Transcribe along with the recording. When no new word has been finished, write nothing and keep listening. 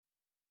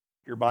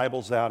Your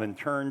Bibles out and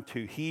turn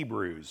to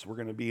Hebrews. We're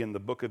going to be in the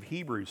book of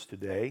Hebrews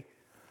today.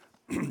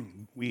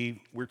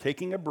 We're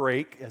taking a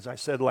break, as I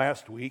said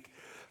last week,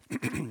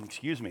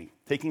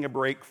 taking a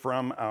break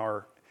from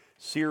our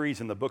series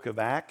in the book of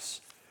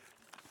Acts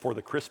for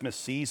the Christmas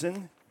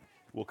season.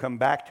 We'll come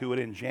back to it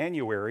in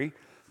January,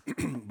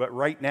 but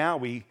right now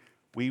we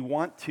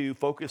want to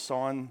focus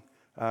on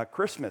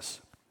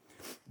Christmas,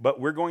 but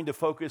we're going to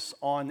focus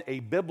on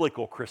a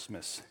biblical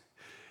Christmas.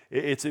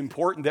 It's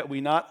important that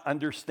we not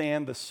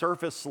understand the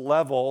surface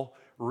level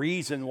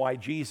reason why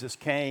Jesus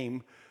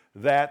came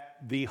that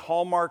the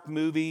Hallmark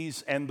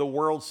movies and the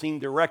world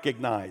seem to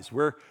recognize.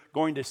 We're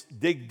going to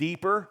dig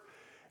deeper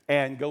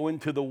and go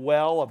into the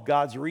well of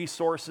God's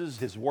resources,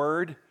 His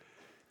Word,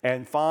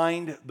 and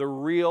find the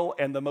real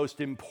and the most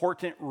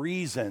important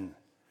reason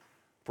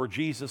for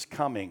Jesus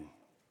coming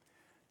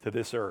to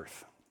this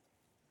earth.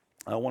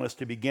 I want us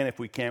to begin, if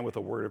we can, with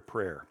a word of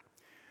prayer.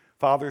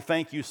 Father,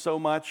 thank you so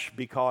much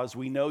because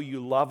we know you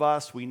love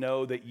us. We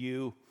know that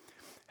you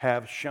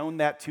have shown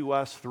that to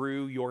us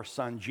through your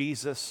Son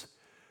Jesus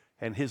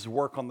and his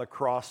work on the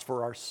cross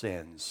for our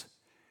sins,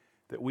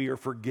 that we are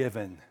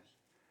forgiven,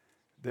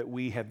 that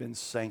we have been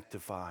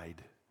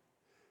sanctified,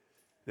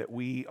 that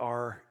we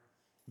are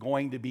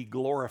going to be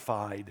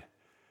glorified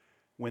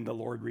when the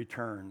Lord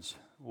returns.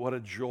 What a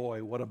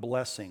joy, what a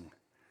blessing.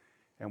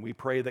 And we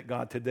pray that,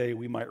 God, today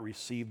we might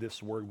receive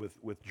this word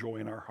with joy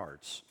in our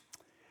hearts.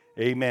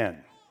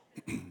 Amen.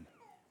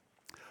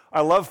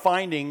 I love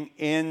finding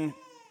in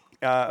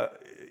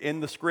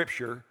the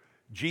Scripture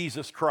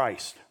Jesus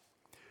Christ.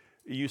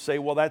 You say,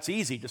 well, that's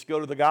easy. Just go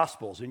to the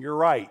Gospels. And you're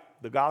right.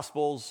 The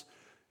Gospels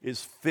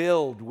is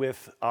filled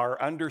with our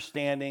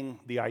understanding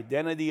the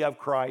identity of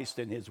Christ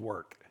and his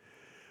work.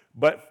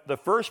 But the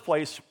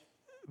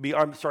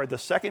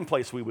second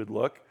place we would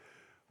look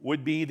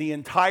would be the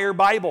entire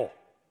Bible.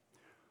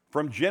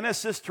 From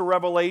Genesis to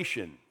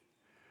Revelation,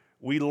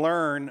 we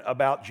learn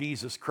about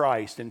Jesus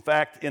Christ. In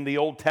fact, in the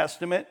Old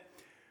Testament,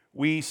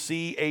 we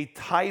see a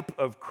type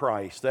of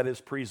Christ that is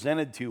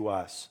presented to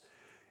us.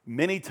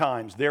 Many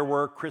times there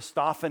were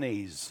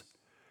Christophanies,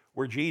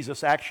 where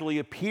Jesus actually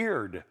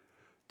appeared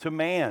to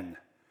man.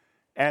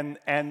 And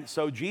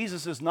so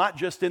Jesus is not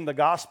just in the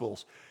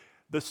Gospels.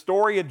 The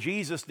story of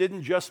Jesus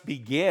didn't just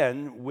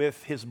begin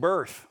with his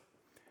birth.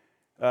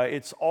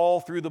 It's all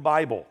through the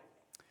Bible.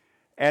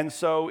 And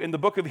so in the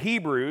book of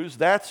Hebrews,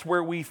 that's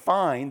where we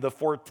find the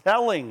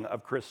foretelling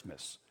of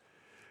Christmas.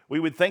 We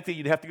would think that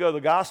you'd have to go to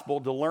the gospel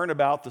to learn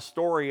about the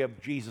story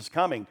of Jesus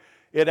coming.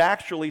 It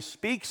actually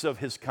speaks of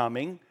his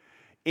coming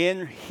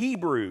in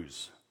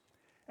Hebrews.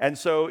 And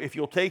so if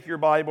you'll take your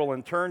Bible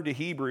and turn to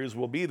Hebrews,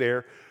 we'll be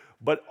there.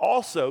 But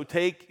also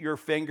take your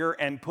finger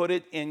and put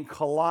it in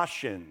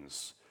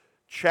Colossians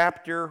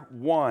chapter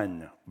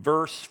 1,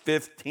 verse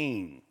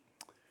 15.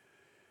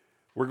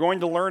 We're going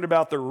to learn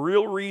about the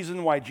real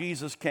reason why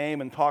Jesus came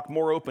and talk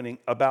more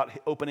about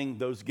opening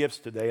those gifts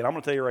today. And I'm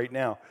going to tell you right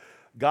now,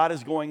 God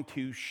is going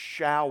to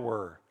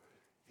shower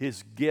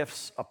his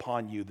gifts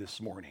upon you this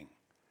morning.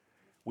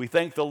 We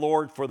thank the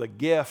Lord for the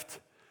gift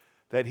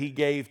that he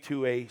gave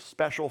to a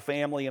special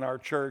family in our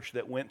church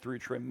that went through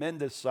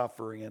tremendous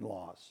suffering and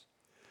loss.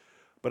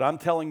 But I'm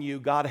telling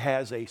you, God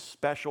has a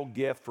special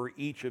gift for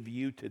each of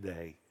you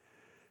today.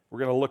 We're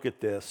going to look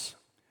at this.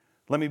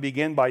 Let me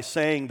begin by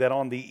saying that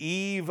on the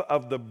eve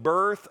of the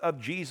birth of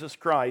Jesus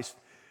Christ,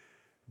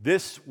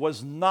 this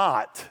was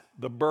not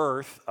the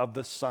birth of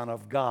the Son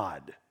of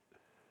God,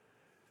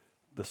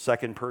 the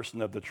second person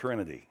of the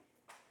Trinity.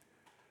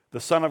 The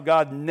Son of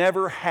God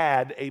never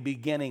had a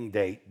beginning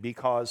date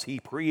because he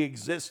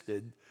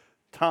pre-existed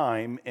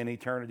time in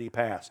eternity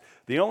past.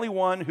 The only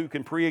one who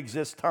can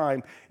pre-exist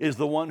time is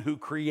the one who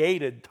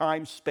created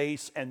time,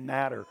 space, and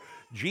matter.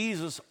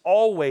 Jesus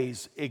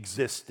always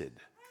existed.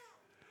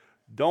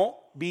 Don't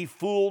be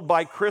fooled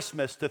by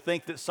Christmas to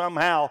think that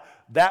somehow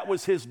that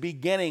was his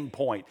beginning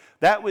point.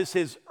 That was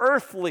his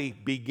earthly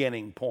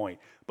beginning point.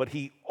 But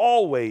he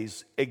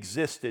always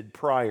existed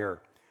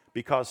prior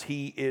because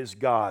he is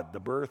God. The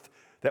birth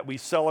that we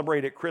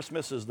celebrate at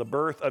Christmas is the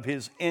birth of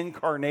his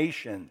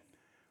incarnation,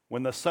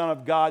 when the Son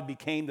of God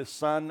became the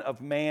Son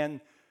of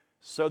Man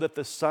so that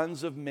the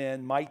sons of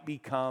men might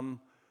become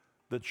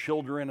the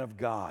children of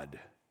God.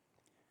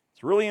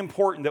 It's really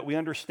important that we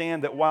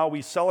understand that while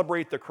we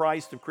celebrate the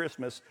Christ of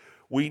Christmas,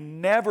 we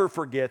never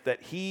forget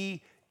that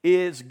he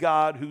is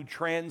God who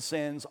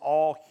transcends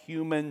all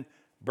human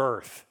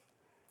birth.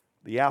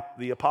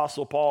 The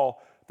Apostle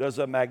Paul does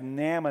a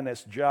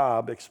magnanimous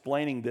job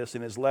explaining this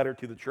in his letter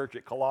to the church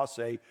at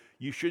Colossae.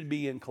 You should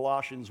be in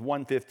Colossians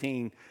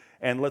 1:15,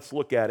 and let's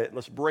look at it.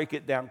 Let's break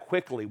it down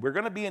quickly. We're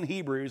going to be in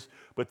Hebrews,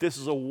 but this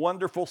is a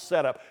wonderful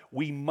setup.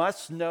 We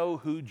must know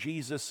who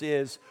Jesus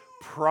is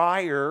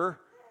prior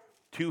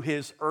to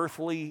his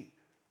earthly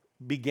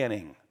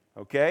beginning,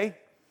 okay?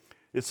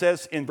 It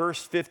says in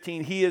verse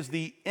 15, he is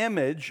the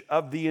image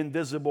of the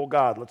invisible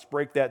God. Let's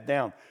break that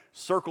down.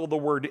 Circle the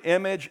word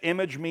image.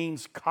 Image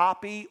means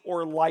copy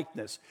or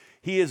likeness.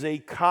 He is a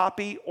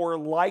copy or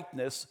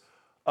likeness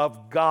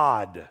of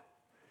God.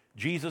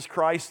 Jesus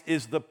Christ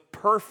is the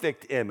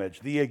perfect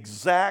image, the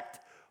exact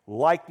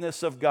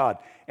likeness of God,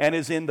 and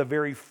is in the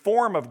very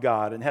form of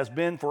God and has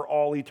been for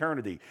all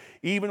eternity.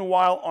 Even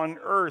while on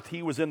earth,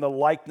 he was in the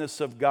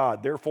likeness of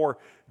God. Therefore,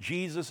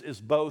 Jesus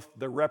is both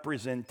the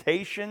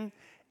representation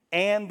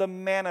and the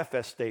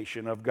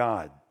manifestation of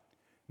God.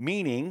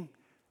 Meaning,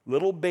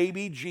 little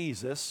baby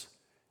Jesus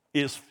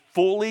is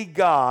fully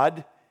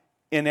God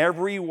in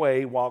every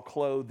way while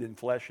clothed in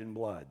flesh and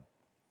blood.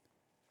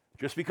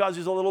 Just because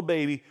he's a little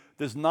baby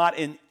does not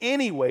in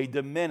any way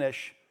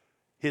diminish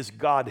his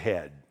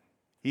Godhead.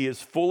 He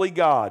is fully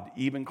God,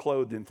 even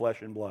clothed in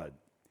flesh and blood.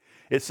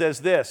 It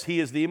says this, he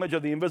is the image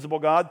of the invisible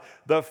God,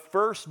 the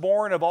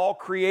firstborn of all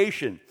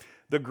creation.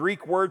 The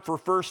Greek word for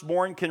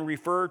firstborn can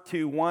refer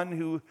to one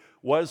who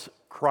was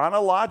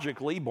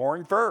chronologically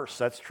born first.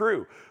 That's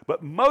true.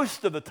 But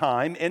most of the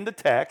time in the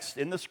text,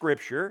 in the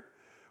scripture,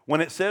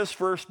 when it says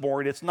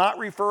firstborn, it's not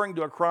referring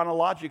to a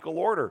chronological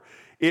order.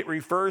 It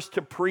refers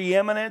to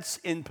preeminence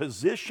in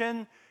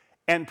position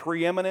and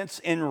preeminence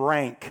in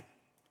rank.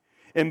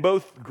 In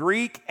both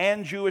Greek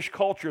and Jewish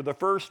culture, the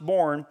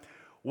firstborn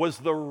was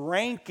the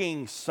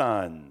ranking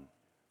son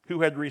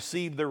who had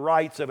received the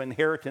rights of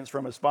inheritance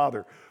from his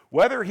father,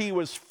 whether he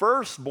was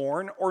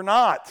firstborn or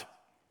not.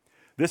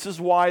 This is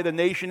why the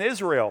nation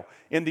Israel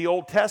in the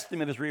Old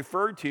Testament is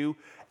referred to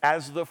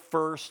as the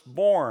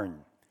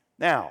firstborn.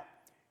 Now,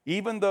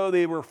 even though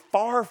they were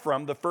far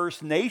from the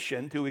first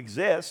nation to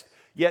exist,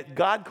 yet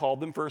God called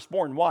them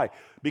firstborn. Why?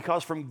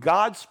 Because from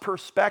God's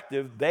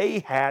perspective, they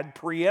had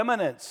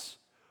preeminence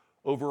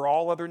over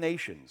all other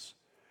nations.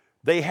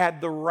 They had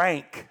the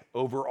rank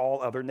over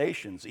all other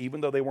nations,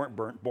 even though they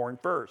weren't born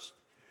first.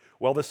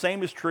 Well, the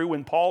same is true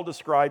when Paul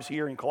describes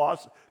here in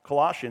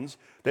Colossians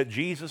that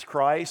Jesus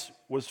Christ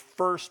was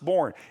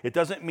firstborn. It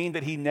doesn't mean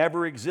that he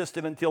never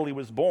existed until he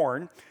was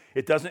born.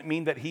 It doesn't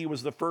mean that he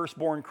was the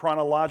firstborn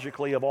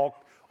chronologically of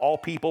all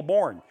people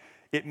born.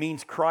 It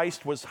means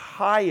Christ was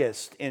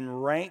highest in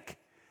rank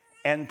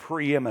and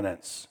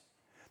preeminence.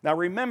 Now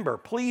remember,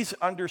 please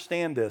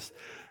understand this.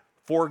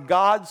 For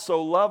God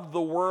so loved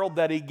the world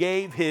that he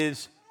gave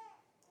his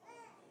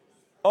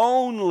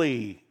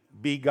only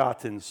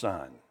begotten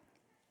Son.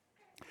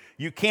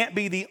 You can't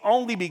be the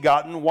only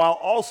begotten while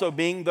also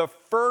being the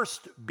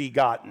first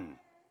begotten.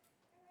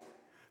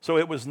 So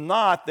it was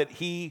not that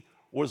he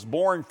was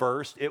born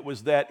first, it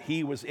was that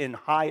he was in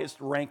highest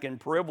rank and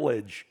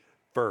privilege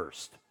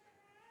first.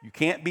 You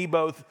can't be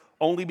both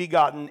only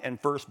begotten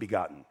and first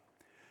begotten.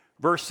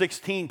 Verse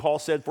 16, Paul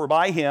said, for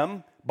by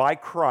him, by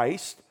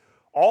Christ,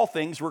 all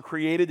things were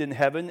created in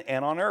heaven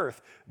and on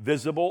earth,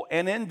 visible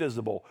and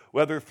invisible,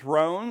 whether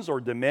thrones or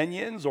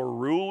dominions or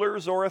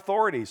rulers or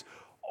authorities.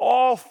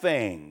 All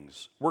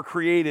things were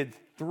created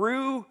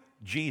through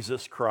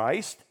Jesus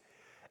Christ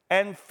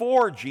and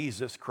for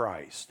Jesus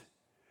Christ.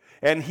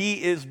 And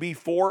he is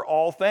before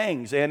all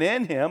things, and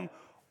in him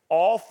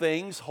all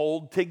things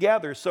hold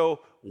together.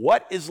 So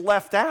what is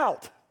left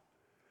out?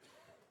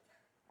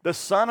 The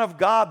Son of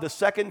God, the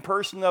second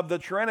person of the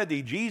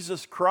Trinity,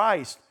 Jesus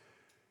Christ,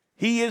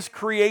 he is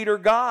Creator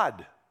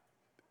God.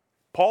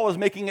 Paul is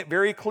making it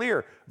very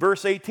clear.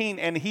 Verse 18,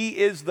 and he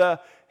is the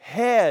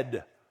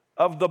head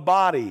of the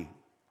body,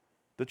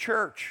 the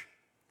church.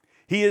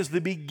 He is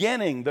the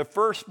beginning, the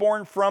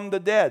firstborn from the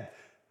dead.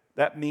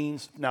 That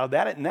means, now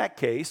that in that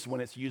case,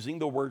 when it's using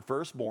the word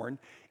firstborn,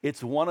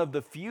 it's one of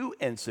the few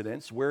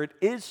incidents where it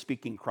is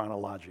speaking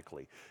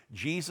chronologically.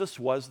 Jesus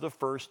was the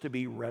first to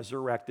be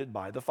resurrected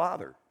by the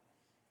Father,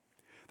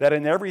 that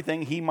in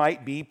everything he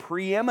might be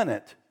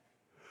preeminent.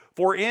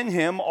 For in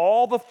him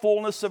all the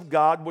fullness of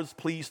God was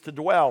pleased to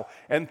dwell,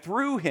 and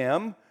through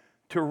him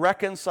to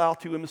reconcile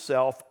to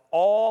himself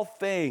all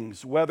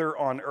things, whether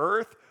on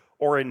earth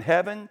or in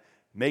heaven,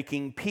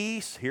 making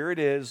peace, here it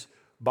is,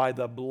 by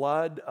the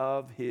blood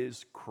of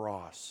his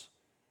cross.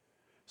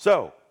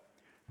 So,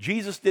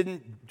 Jesus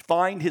didn't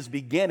find his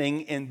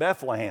beginning in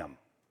Bethlehem.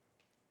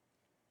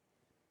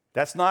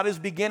 That's not his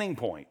beginning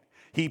point.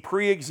 He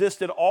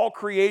pre-existed all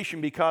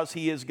creation because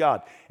he is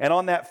God. And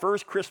on that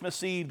first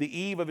Christmas Eve, the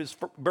eve of his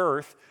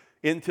birth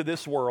into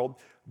this world,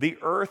 the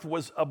earth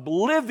was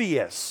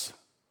oblivious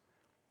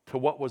to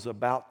what was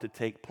about to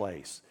take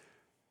place.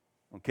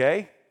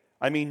 Okay?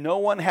 I mean, no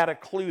one had a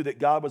clue that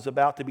God was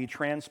about to be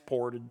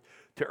transported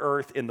to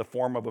earth in the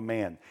form of a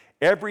man.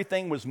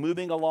 Everything was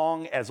moving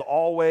along as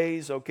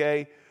always,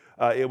 okay?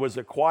 It was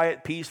a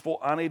quiet, peaceful,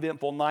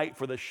 uneventful night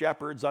for the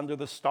shepherds under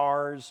the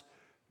stars,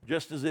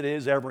 just as it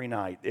is every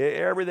night.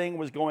 Everything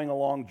was going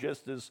along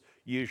just as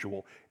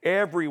usual.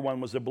 Everyone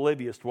was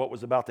oblivious to what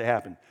was about to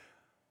happen.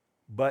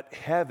 But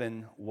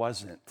heaven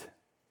wasn't.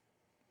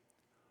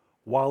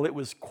 While it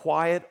was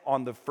quiet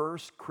on the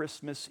first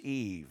Christmas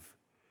Eve,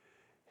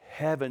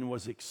 heaven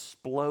was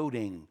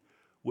exploding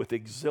with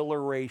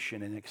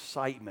exhilaration and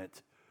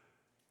excitement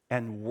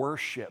and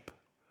worship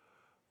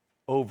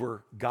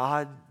over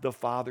God the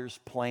Father's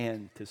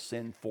plan to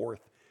send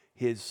forth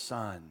his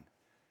Son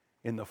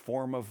in the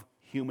form of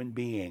human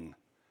being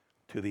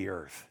to the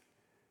earth.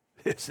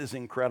 This is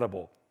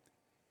incredible.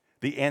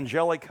 The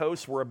angelic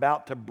hosts were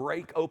about to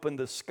break open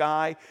the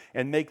sky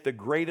and make the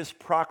greatest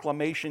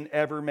proclamation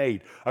ever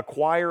made. A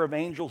choir of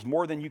angels,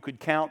 more than you could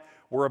count,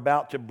 were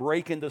about to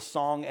break into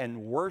song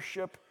and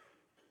worship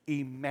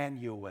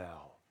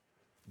Emmanuel,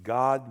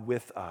 God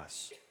with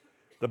us.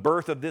 The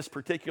birth of this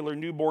particular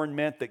newborn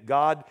meant that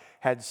God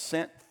had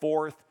sent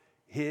forth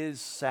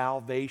his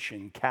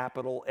salvation,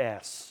 capital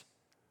S.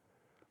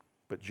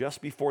 But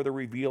just before the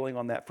revealing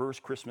on that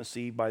first Christmas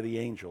Eve by the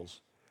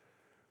angels,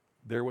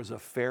 there was a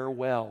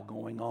farewell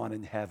going on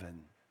in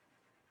heaven.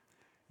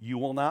 You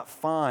will not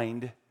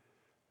find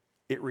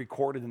it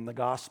recorded in the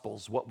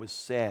Gospels what was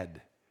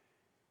said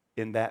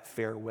in that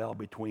farewell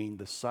between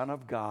the Son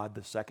of God,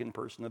 the second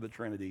person of the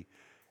Trinity,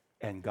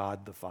 and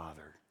God the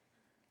Father.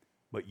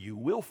 But you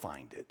will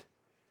find it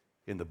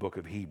in the book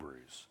of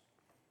Hebrews.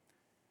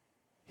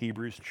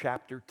 Hebrews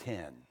chapter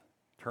 10.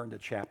 Turn to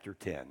chapter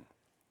 10.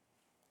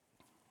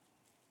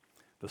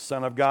 The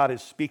Son of God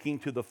is speaking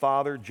to the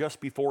Father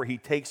just before he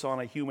takes on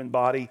a human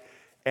body,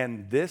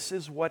 and this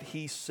is what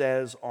he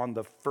says on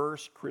the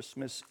first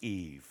Christmas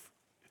Eve.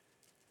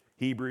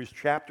 Hebrews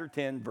chapter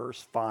 10,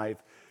 verse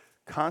 5.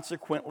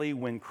 Consequently,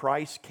 when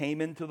Christ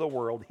came into the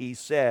world, he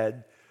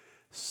said,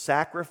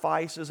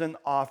 "Sacrifices and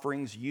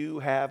offerings you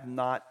have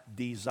not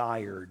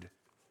desired."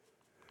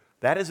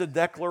 That is a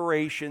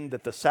declaration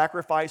that the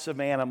sacrifice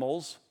of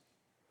animals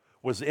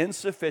was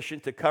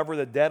insufficient to cover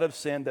the debt of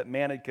sin that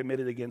man had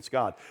committed against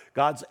God.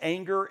 God's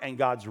anger and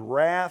God's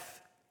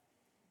wrath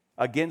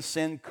against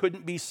sin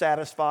couldn't be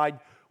satisfied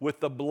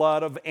with the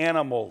blood of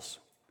animals.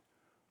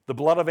 The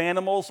blood of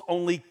animals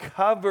only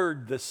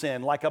covered the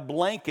sin like a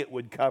blanket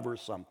would cover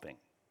something.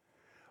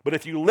 But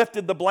if you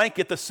lifted the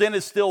blanket, the sin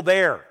is still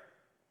there.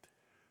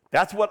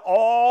 That's what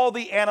all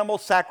the animal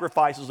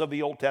sacrifices of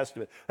the Old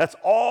Testament, that's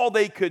all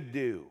they could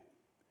do,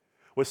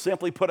 was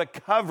simply put a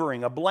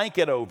covering, a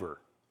blanket over.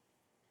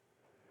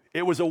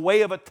 It was a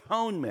way of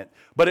atonement,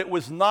 but it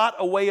was not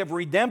a way of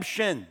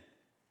redemption.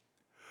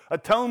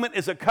 Atonement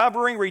is a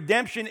covering,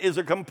 redemption is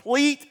a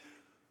complete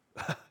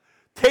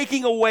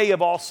taking away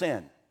of all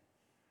sin.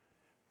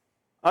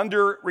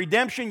 Under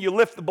redemption, you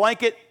lift the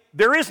blanket,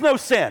 there is no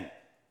sin.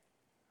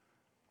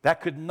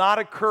 That could not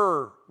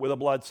occur with a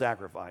blood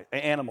sacrifice, an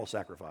animal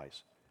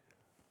sacrifice.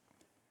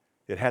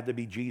 It had to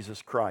be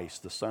Jesus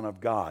Christ, the Son of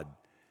God,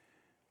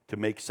 to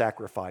make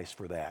sacrifice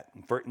for that.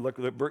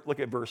 Look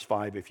at verse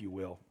 5, if you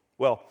will.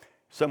 Well,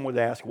 some would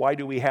ask, why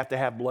do we have to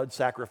have blood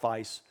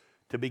sacrifice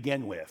to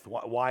begin with?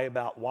 Why?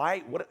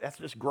 That's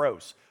just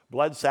gross.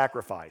 Blood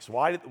sacrifice.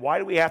 Why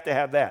do we have to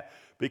have that?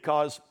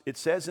 Because it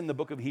says in the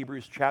book of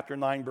Hebrews, chapter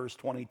 9, verse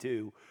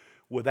 22,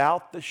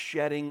 without the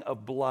shedding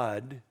of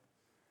blood,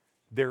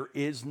 there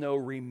is no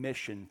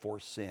remission for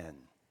sin.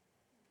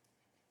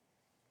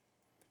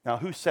 Now,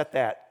 who set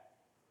that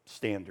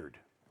standard?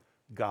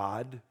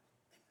 God,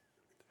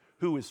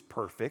 who is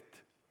perfect.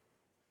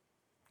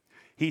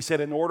 He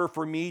said, in order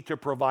for me to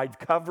provide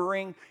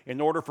covering, in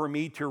order for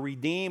me to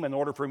redeem, in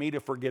order for me to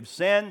forgive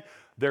sin,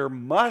 there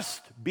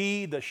must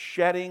be the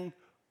shedding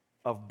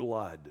of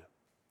blood.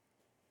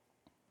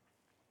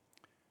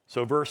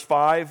 So verse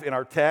 5 in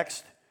our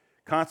text,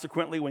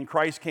 consequently, when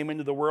Christ came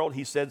into the world,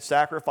 he said,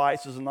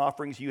 sacrifices and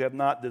offerings you have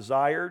not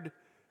desired,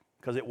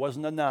 because it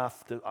wasn't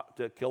enough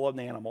to kill an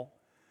animal,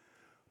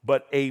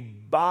 but a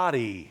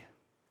body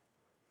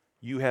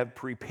you have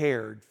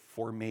prepared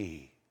for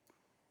me.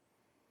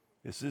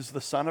 This is the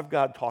Son of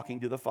God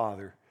talking to the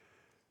Father.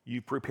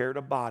 You prepared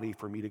a body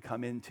for me to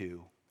come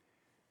into,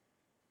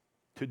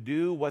 to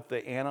do what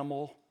the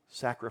animal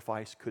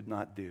sacrifice could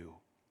not do.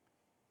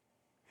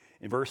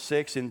 In verse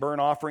 6, in burnt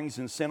offerings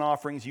and sin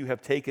offerings you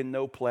have taken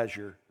no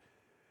pleasure.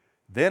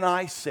 Then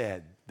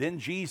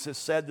Jesus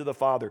said to the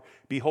Father,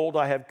 behold,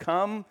 I have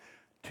come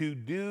to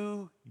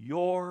do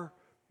your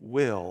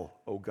will,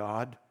 O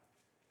God,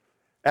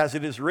 as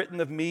it is written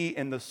of me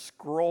in the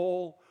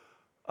scroll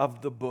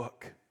of the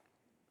book.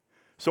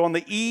 So on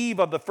the eve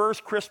of the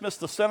first Christmas,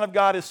 the Son of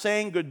God is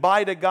saying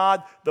goodbye to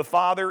God the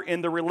Father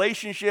in the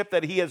relationship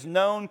that he has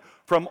known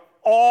from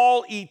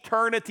all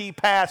eternity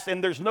past,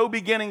 and there's no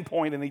beginning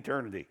point in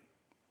eternity.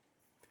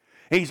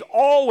 He's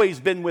always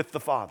been with the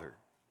Father.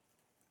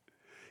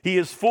 He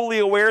is fully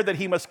aware that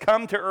he must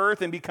come to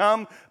earth and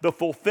become the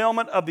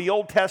fulfillment of the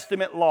Old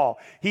Testament law.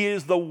 He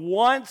is the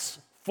once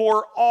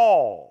for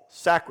all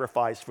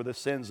sacrifice for the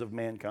sins of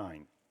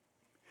mankind.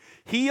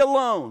 He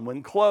alone,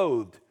 when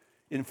clothed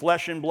in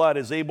flesh and blood,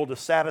 is able to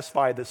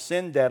satisfy the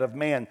sin debt of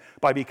man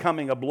by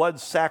becoming a blood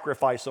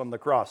sacrifice on the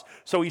cross.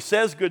 So he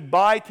says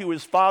goodbye to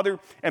his Father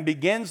and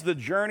begins the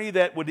journey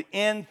that would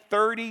end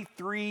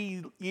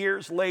 33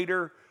 years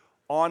later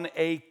on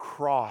a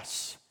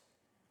cross.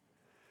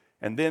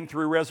 And then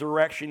through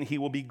resurrection, he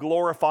will be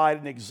glorified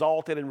and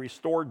exalted and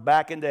restored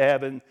back into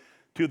heaven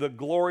to the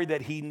glory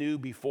that he knew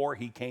before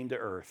he came to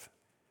earth.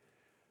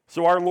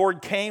 So our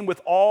Lord came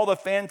with all the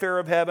fanfare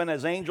of heaven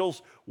as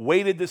angels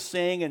waited to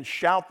sing and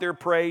shout their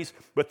praise,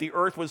 but the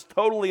earth was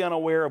totally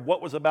unaware of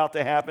what was about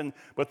to happen.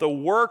 But the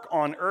work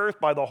on earth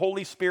by the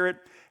Holy Spirit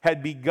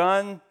had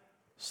begun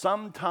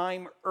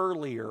sometime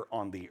earlier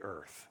on the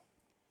earth.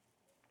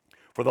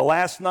 For the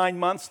last 9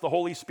 months, the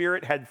Holy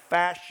Spirit had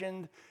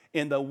fashioned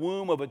in the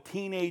womb of a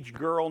teenage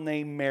girl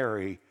named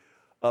Mary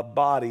a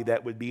body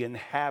that would be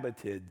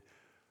inhabited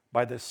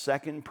by the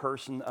second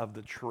person of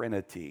the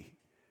Trinity.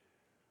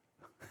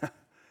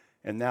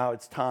 And now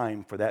it's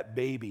time for that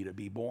baby to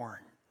be born.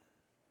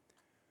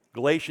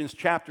 Galatians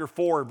chapter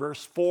 4,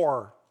 verse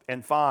 4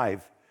 and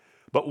 5.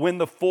 But when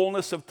the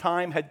fullness of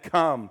time had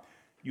come,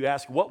 you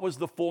ask, what was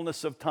the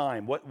fullness of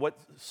time? What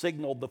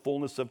signaled the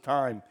fullness of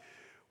time?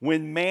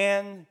 When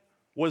man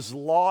was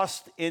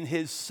lost in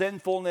his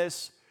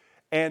sinfulness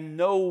and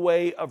no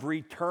way of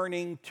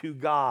returning to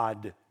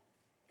God.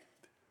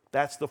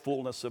 That's the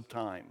fullness of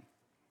time.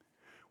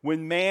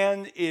 When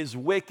man is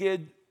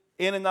wicked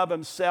in and of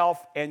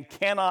himself and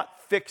cannot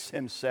fix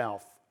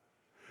himself.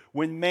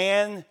 When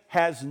man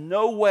has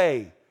no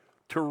way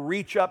to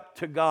reach up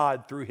to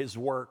God through his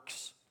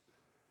works.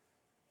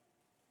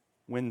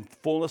 When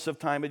fullness of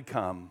time had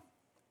come,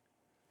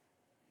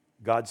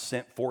 God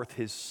sent forth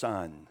his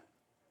Son,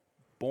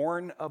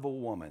 born of a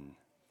woman,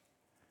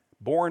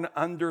 born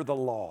under the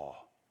law,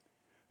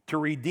 to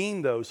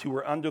redeem those who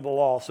were under the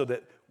law so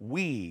that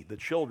we, the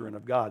children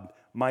of God,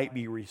 might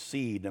be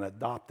received and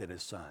adopted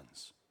as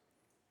sons.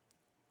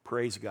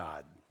 Praise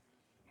God.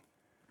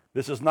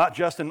 This is not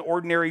just an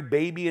ordinary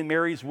baby in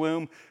Mary's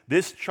womb.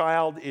 This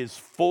child is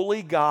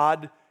fully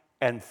God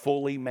and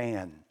fully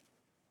man.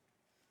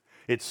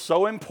 It's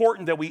so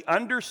important that we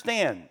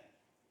understand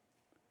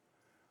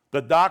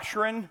the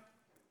doctrine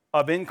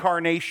of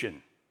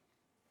incarnation.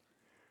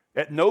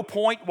 At no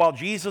point while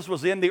Jesus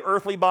was in the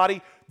earthly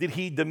body did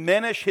he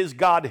diminish his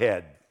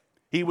Godhead.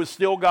 He was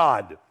still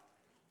God.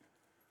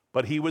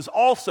 But he was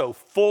also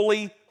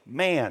fully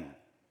man.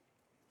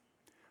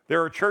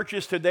 There are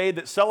churches today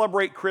that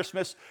celebrate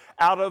Christmas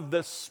out of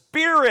the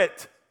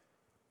Spirit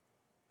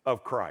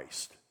of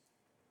Christ.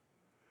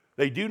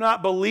 They do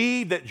not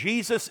believe that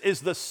Jesus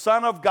is the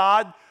Son of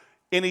God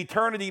in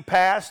eternity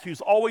past,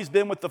 who's always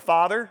been with the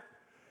Father.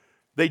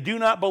 They do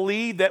not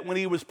believe that when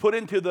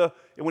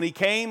he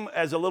came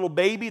as a little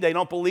baby, they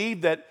don't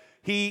believe that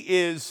he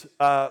is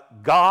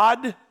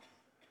God.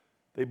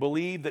 They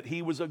believe that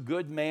he was a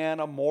good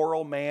man, a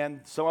moral man.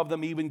 Some of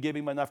them even give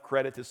him enough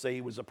credit to say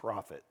he was a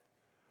prophet.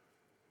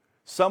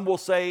 Some will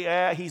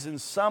say, he's in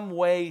some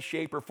way,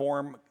 shape, or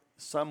form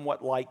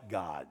somewhat like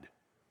God.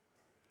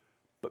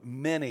 But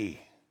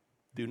many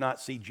do not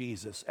see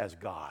Jesus as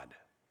God.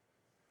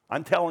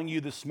 I'm telling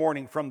you this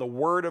morning from the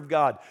Word of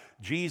God,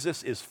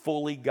 Jesus is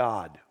fully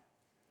God.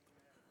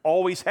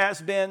 Always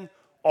has been,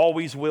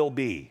 always will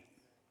be.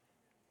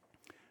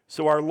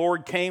 So our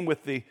Lord came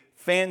with the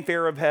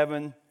fanfare of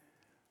heaven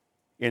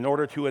in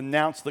order to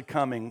announce the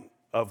coming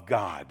of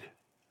God.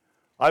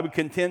 I would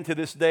contend to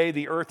this day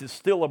the earth is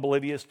still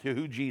oblivious to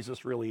who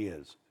Jesus really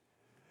is.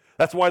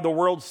 That's why the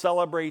world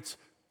celebrates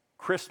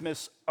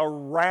Christmas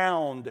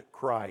around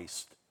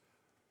Christ,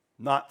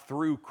 not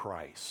through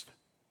Christ.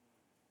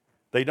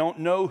 They don't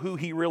know who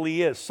he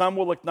really is. Some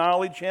will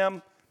acknowledge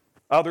him,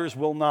 others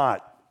will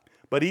not.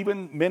 But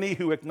even many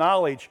who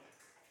acknowledge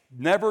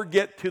never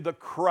get to the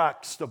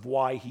crux of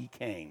why he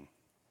came.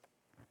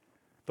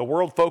 The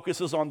world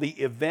focuses on the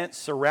events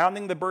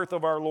surrounding the birth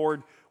of our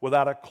Lord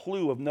without a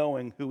clue of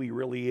knowing who he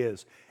really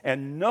is.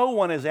 And no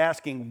one is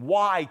asking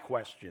why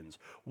questions.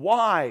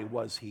 Why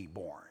was he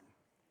born?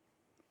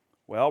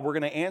 Well, we're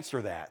going to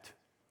answer that.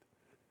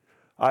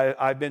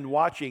 I've been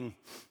watching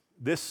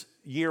this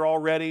year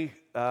already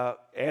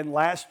and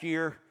last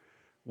year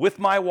with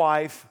my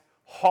wife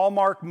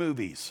Hallmark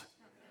movies.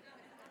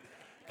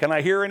 Can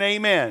I hear an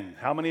amen?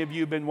 How many of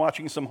you have been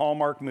watching some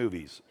Hallmark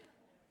movies?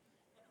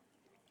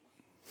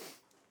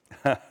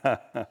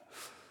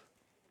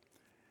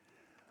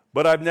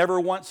 But I've never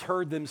once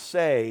heard them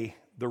say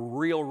the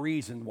real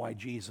reason why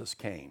Jesus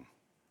came,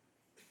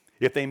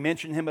 if they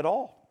mention him at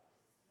all.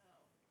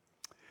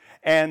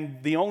 And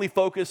the only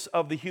focus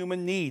of the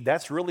human need,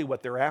 that's really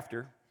what they're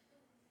after.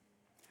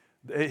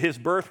 His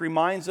birth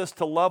reminds us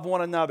to love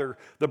one another.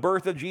 The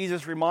birth of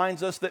Jesus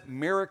reminds us that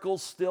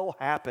miracles still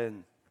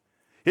happen.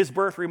 His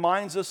birth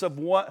reminds us of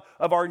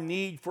our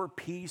need for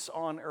peace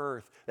on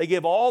earth. They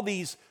give all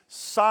these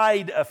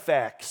side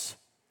effects,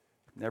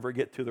 never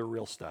get to the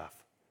real stuff.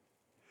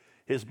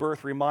 His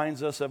birth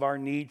reminds us of our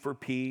need for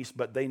peace,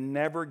 but they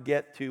never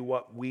get to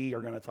what we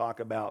are going to talk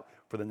about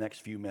for the next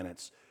few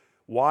minutes.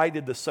 Why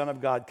did the Son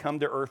of God come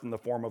to earth in the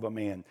form of a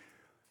man?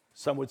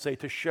 Some would say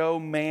to show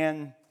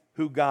man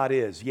who God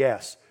is,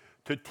 yes.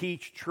 To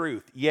teach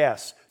truth,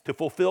 yes. To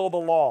fulfill the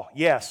law,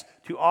 yes.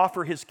 To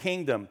offer his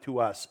kingdom to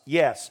us,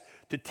 yes.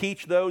 To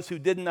teach those who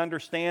didn't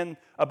understand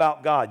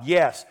about God,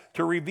 yes.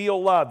 To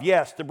reveal love,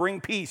 yes. To bring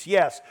peace,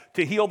 yes.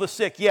 To heal the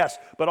sick, yes.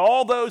 But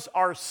all those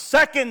are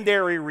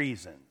secondary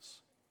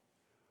reasons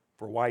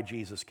for why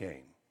Jesus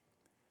came.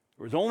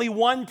 There was only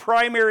one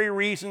primary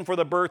reason for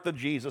the birth of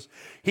Jesus.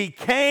 He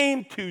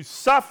came to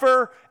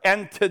suffer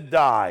and to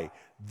die.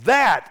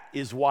 That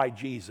is why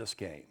Jesus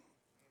came.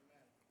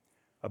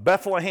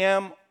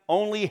 Bethlehem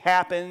only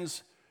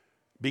happens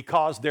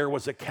because there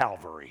was a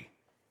Calvary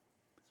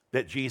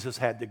that Jesus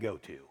had to go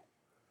to.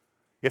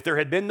 If there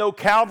had been no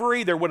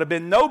Calvary, there would have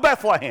been no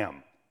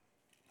Bethlehem.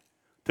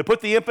 To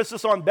put the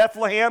emphasis on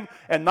Bethlehem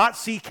and not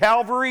see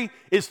Calvary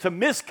is to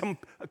miss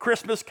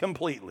Christmas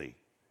completely.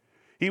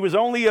 He was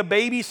only a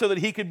baby so that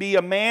he could be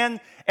a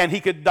man and he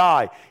could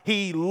die.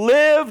 He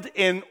lived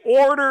in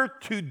order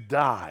to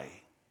die.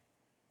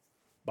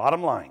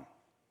 Bottom line,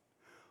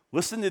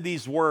 listen to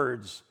these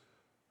words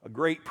a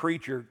great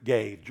preacher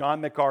gave, John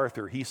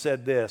MacArthur. He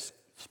said this,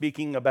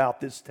 speaking about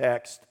this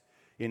text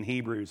in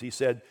Hebrews. He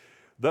said,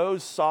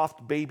 those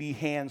soft baby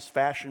hands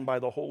fashioned by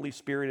the Holy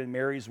Spirit in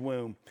Mary's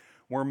womb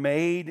were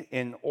made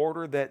in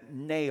order that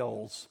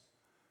nails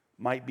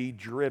might be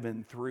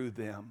driven through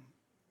them.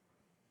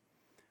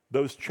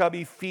 Those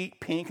chubby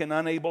feet, pink and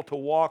unable to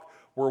walk,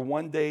 were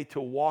one day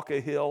to walk a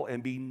hill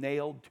and be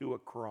nailed to a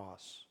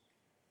cross.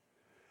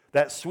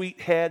 That sweet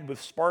head with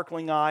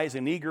sparkling eyes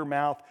and eager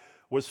mouth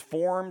was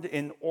formed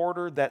in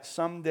order that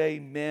someday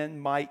men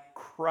might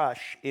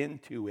crush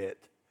into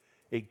it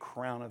a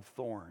crown of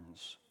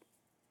thorns.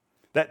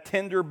 That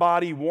tender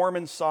body, warm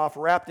and soft,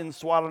 wrapped in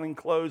swaddling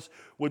clothes,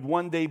 would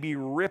one day be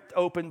ripped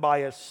open by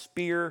a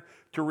spear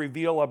to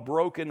reveal a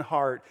broken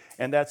heart.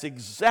 And that's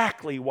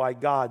exactly why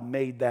God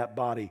made that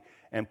body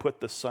and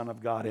put the Son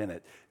of God in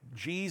it.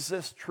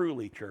 Jesus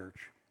truly, church,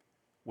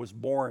 was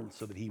born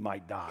so that he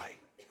might die.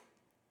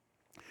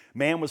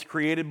 Man was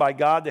created by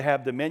God to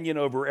have dominion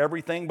over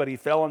everything, but he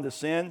fell into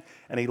sin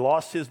and he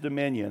lost his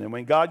dominion. And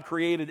when God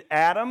created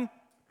Adam,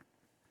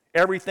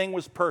 everything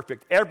was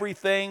perfect.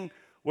 Everything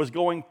was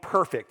going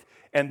perfect.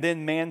 And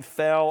then man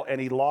fell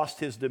and he lost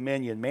his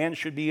dominion. Man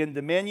should be in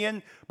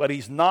dominion, but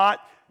he's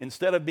not.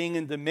 Instead of being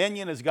in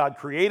dominion as God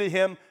created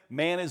him,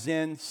 man is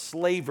in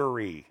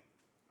slavery.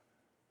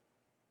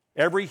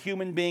 Every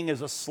human being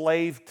is a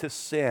slave to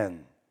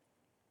sin.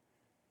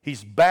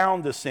 He's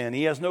bound to sin.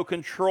 He has no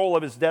control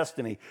of his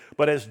destiny.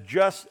 But at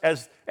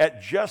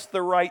just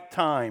the right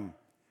time,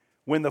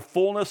 when the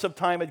fullness of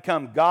time had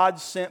come, God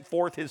sent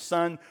forth his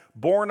Son,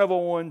 born of a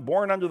woman,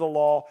 born under the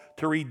law,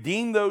 to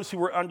redeem those who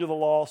were under the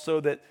law so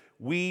that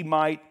we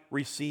might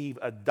receive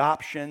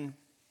adoption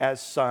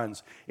as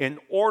sons. In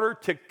order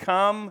to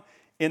come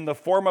in the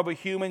form of a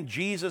human,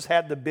 Jesus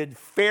had to bid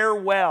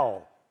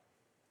farewell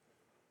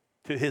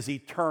to his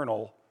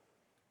eternal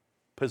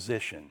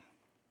position.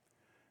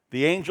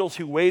 The angels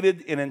who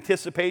waited in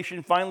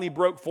anticipation finally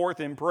broke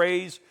forth in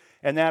praise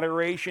and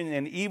adoration,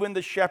 and even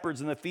the shepherds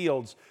in the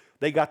fields,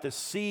 they got to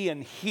see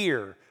and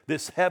hear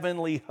this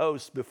heavenly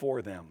host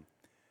before them.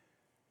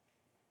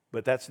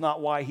 But that's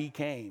not why he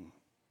came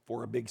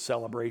for a big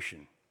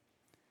celebration.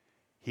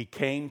 He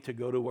came to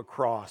go to a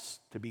cross,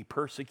 to be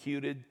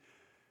persecuted,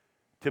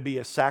 to be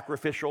a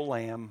sacrificial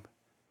lamb,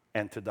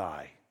 and to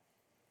die.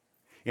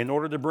 In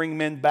order to bring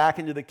men back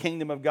into the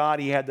kingdom of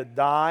God, he had to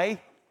die,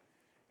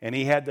 and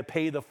he had to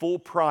pay the full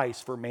price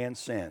for man's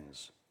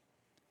sins.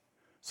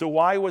 So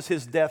why was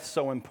his death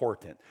so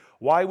important?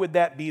 Why would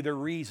that be the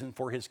reason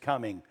for his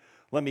coming?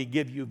 Let me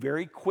give you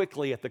very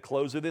quickly at the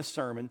close of this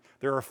sermon.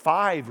 There are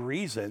 5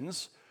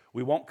 reasons.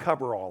 We won't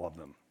cover all of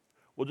them.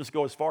 We'll just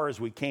go as far as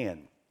we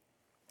can.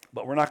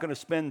 But we're not going to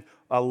spend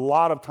a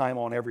lot of time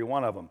on every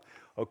one of them.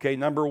 Okay,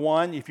 number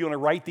 1, if you want to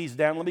write these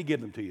down, let me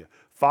give them to you.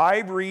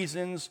 5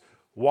 reasons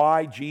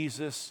why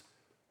Jesus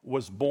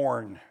was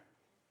born.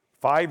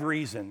 5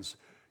 reasons.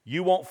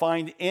 You won't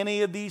find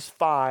any of these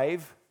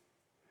 5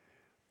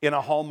 in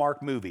a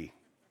Hallmark movie.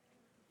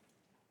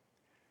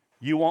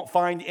 You won't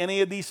find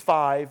any of these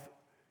 5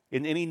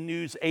 in any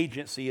news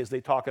agency as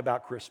they talk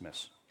about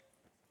Christmas.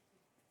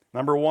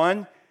 Number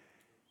 1,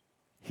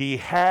 he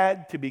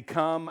had to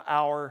become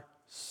our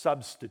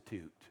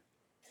substitute.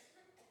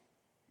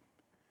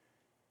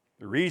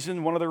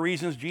 One of the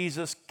reasons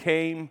Jesus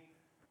came,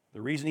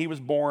 the reason he was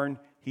born,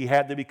 he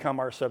had to become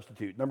our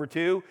substitute. Number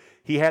 2,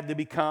 he had to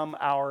become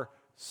our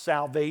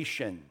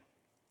salvation.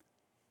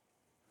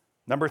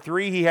 Number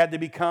 3, he had to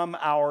become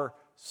our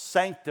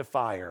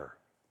sanctifier.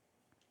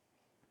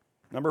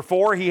 Number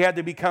 4, he had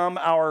to become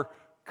our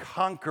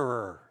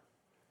conqueror.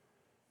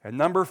 And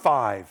number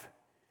 5,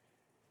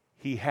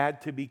 he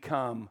had to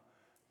become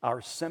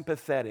our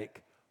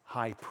sympathetic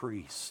high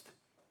priest.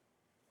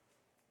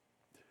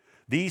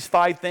 These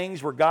 5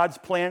 things were God's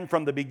plan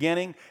from the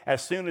beginning.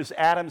 As soon as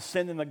Adam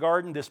sinned in the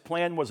garden, this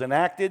plan was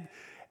enacted.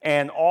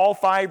 And all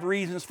 5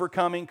 reasons for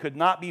coming could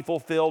not be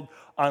fulfilled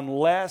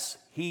unless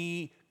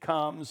he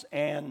comes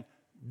and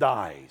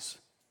dies.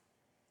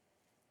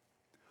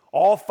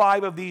 All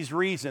 5 of these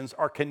reasons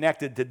are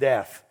connected to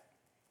death.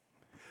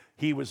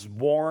 He was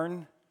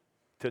born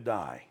to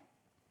die.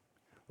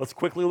 Let's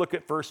quickly look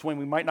at first one.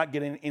 We might not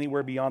get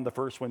anywhere beyond the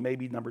first one,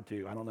 maybe number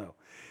 2. I don't know.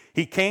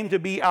 He came to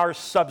be our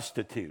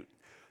substitute.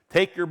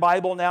 Take your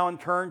Bible now and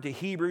turn to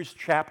Hebrews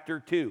chapter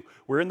 2.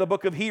 We're in the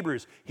book of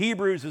Hebrews.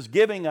 Hebrews is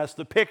giving us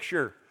the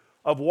picture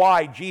of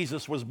why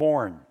Jesus was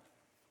born.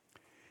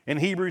 In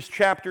Hebrews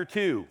chapter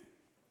 2,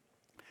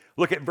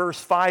 look at verse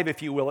 5,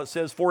 if you will. It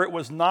says, "For it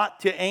was not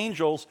to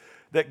angels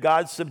that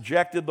God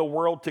subjected the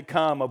world to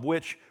come, of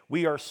which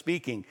we are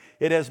speaking.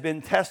 It has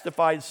been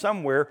testified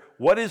somewhere,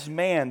 what is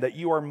man that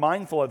you are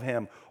mindful of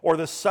him, or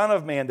the Son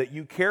of Man that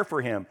you care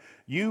for him?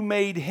 You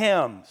made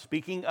him,"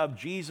 speaking of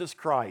Jesus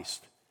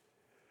Christ,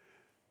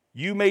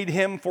 "you made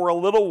him for a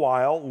little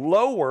while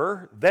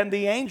lower than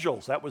the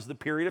angels." That was the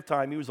period of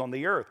time he was on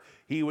the earth.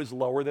 He was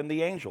lower than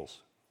the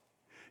angels.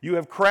 "You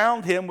have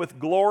crowned him with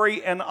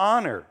glory and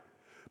honor,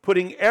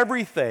 putting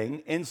everything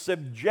in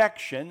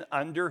subjection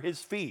under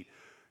his feet."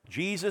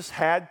 Jesus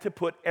had to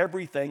put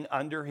everything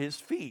under his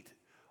feet,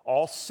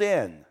 all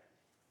sin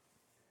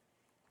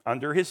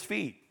under his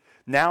feet.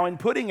 Now, in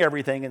putting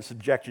everything in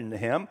subjection to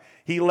him,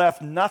 he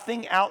left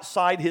nothing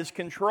outside his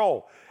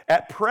control.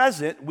 At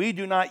present, we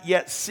do not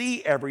yet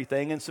see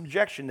everything in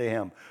subjection to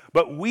him,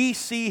 but we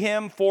see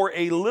him for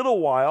a little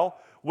while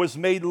was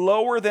made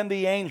lower than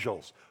the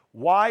angels.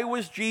 Why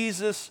was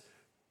Jesus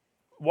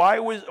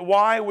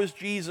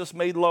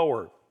made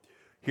lower?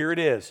 Here it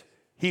is.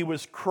 He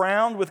was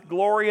crowned with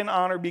glory and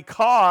honor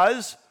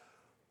because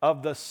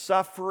of the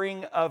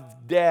suffering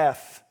of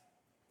death,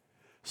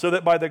 so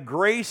that by the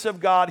grace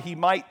of God he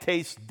might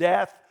taste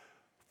death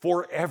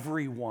for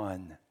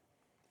everyone.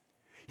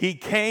 He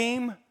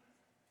came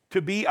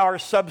to be our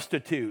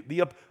substitute.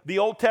 The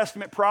Old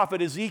Testament prophet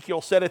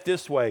Ezekiel said it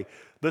this way: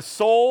 "The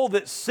soul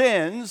that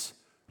sins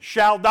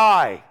shall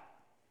die."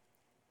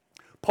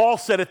 Paul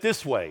said it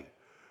this way: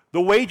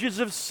 "The wages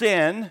of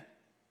sin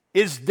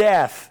is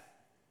death.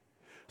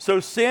 So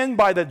sin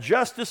by the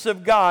justice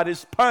of God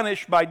is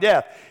punished by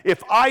death.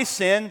 If I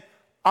sin,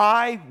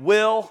 I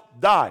will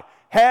die."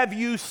 Have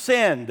you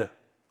sinned?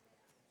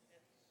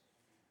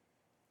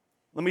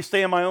 Let me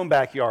stay in my own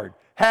backyard.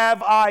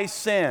 Have I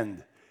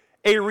sinned?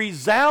 A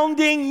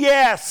resounding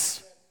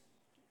yes.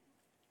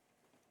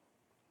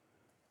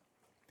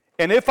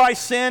 And if I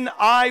sin,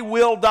 I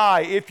will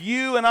die. If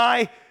you and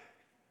I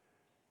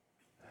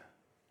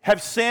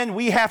have sinned,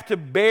 we have to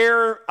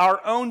bear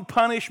our own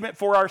punishment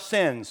for our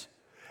sins.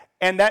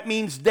 And that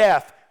means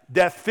death.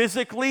 Death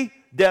physically,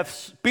 death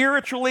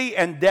spiritually,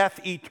 and death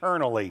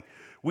eternally.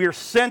 We are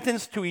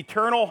sentenced to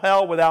eternal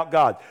hell without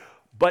God.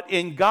 But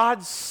in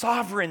God's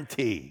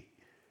sovereignty,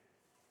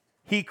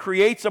 he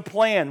creates a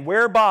plan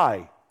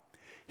whereby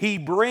he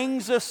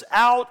brings us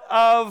out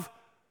of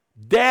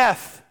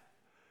death,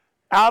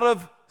 out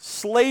of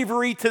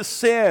slavery to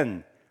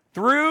sin,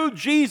 through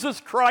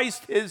Jesus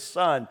Christ, his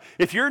Son.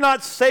 If you're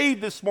not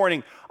saved this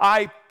morning,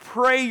 I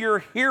pray you're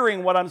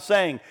hearing what I'm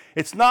saying.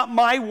 It's not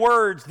my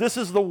words. This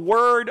is the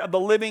word of the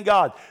living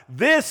God.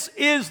 This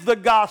is the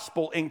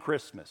gospel in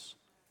Christmas.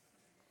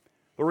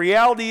 The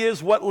reality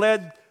is what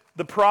led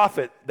the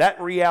prophet,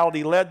 that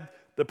reality led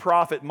the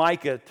prophet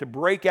Micah to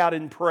break out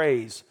in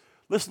praise.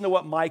 Listen to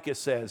what Micah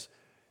says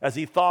as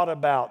he thought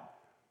about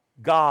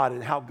God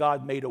and how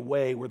God made a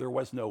way where there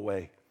was no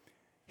way.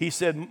 He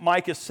said,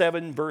 Micah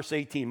 7, verse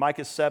 18,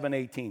 Micah 7,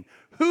 18,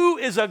 "Who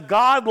is a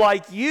God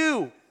like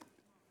you,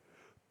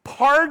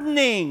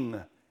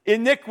 pardoning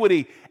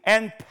iniquity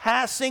and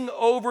passing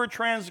over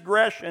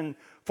transgression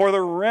for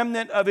the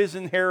remnant of his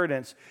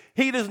inheritance?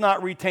 He does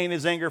not retain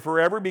his anger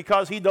forever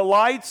because he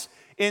delights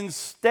in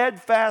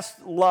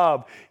steadfast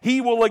love. He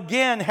will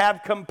again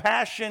have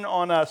compassion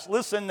on us."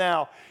 Listen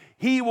now.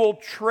 "He will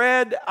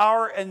tread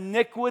our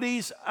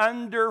iniquities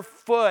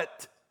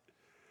underfoot."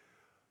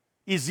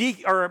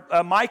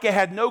 Micah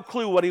had no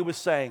clue what he was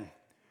saying.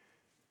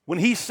 When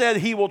he said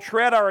he will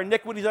tread our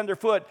iniquities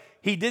underfoot,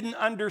 he didn't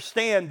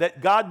understand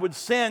that God would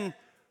send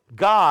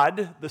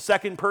God, the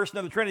second person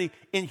of the Trinity,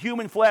 in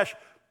human flesh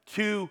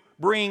to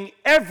bring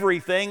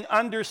everything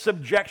under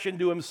subjection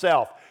to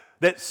himself.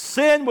 That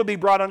sin would be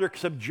brought under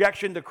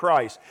subjection to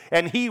Christ,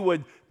 and he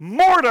would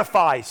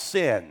mortify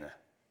sin.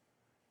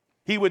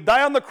 He would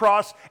die on the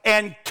cross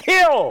and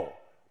kill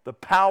the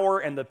power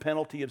and the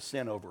penalty of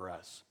sin over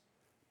us.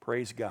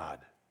 Praise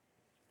God.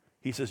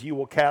 He says, "You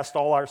will cast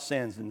all our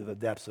sins into the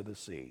depths of the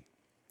sea."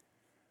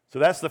 So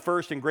that's the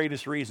first and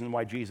greatest reason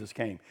why Jesus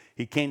came.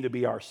 He came to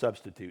be our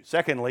substitute.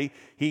 Secondly,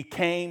 he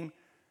came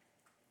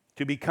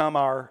to become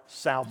our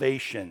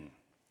salvation.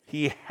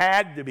 He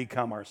had to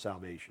become our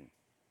salvation.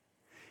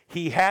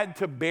 He had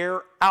to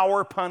bear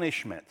our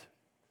punishment.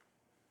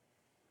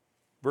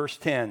 Verse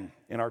 10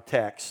 in our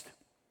text.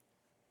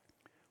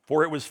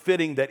 "For it was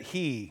fitting that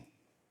he,"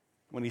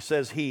 when he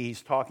says he,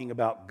 he's talking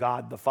about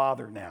God the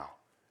Father now.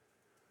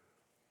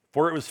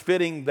 "For it was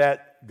fitting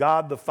that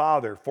God the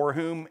Father, for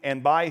whom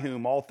and by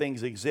whom all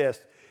things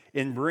exist,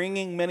 in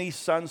bringing many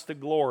sons to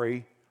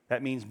glory,"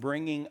 that means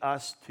bringing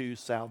us to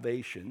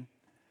salvation,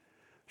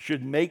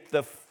 "should make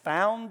the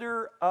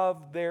founder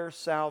of their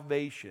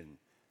salvation."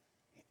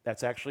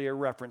 That's actually a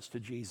reference to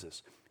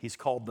Jesus. He's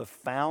called the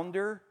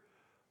founder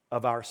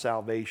of our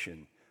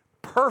salvation.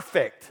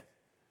 Perfect.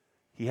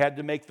 He had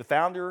to make the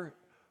founder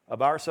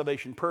of our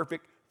salvation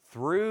perfect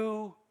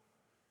through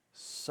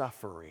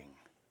suffering.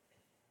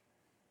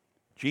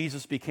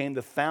 Jesus became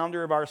the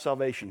founder of our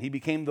salvation. He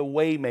became the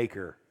way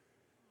maker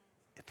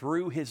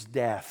through his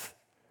death.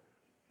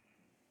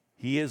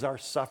 He is our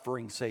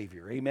suffering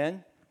Savior.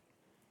 Amen?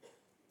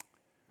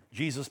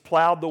 Jesus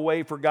plowed the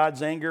way for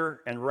God's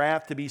anger and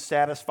wrath to be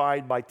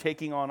satisfied by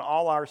taking on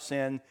all our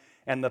sin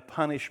and the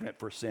punishment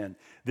for sin.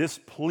 This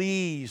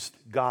pleased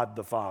God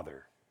the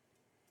Father,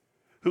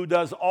 who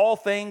does all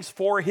things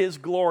for his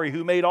glory,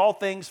 who made all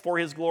things for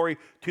his glory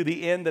to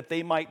the end that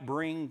they might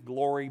bring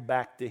glory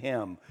back to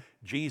him.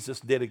 Jesus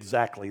did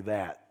exactly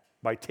that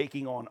by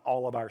taking on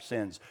all of our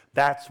sins.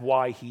 That's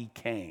why he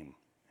came.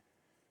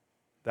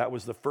 That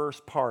was the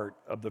first part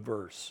of the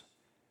verse.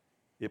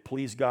 It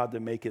pleased God to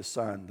make his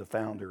Son the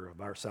founder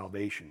of our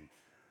salvation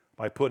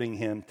by putting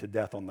him to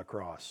death on the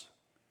cross.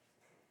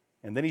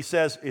 And then he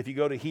says, if you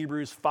go to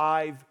Hebrews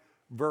 5,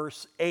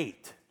 verse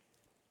 8,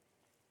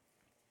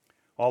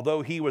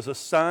 although he was a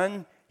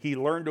son, he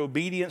learned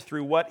obedience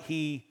through what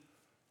he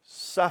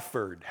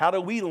suffered. How do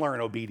we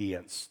learn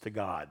obedience to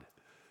God?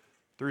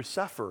 Through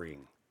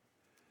suffering.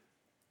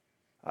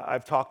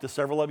 I've talked to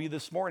several of you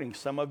this morning.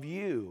 Some of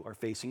you are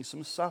facing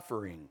some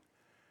suffering.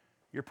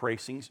 You're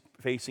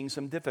facing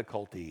some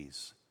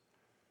difficulties.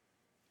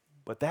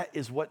 But that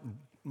is what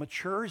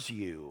matures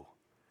you.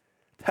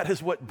 That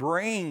is what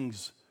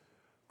brings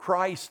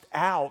Christ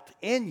out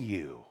in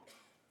you.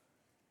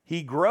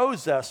 He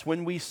grows us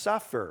when we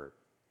suffer.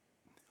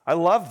 I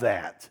love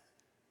that.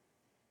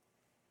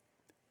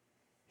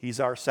 He's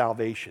our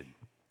salvation.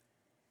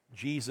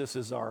 Jesus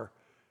is our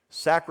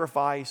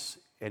sacrifice,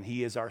 and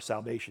he is our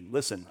salvation.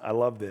 Listen, I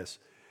love this.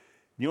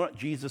 You know what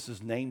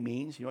Jesus' name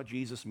means? You know what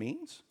Jesus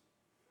means?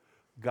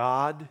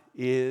 God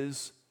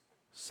is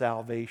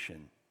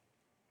salvation.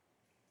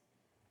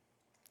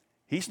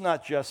 He's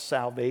not just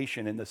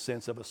salvation in the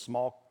sense of a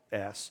small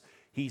s.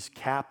 He's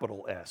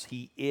capital S.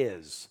 He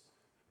is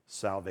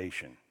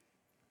salvation.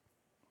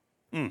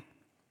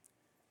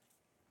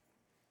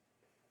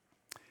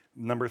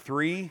 Number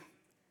 3,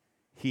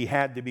 he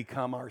had to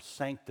become our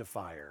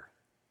sanctifier.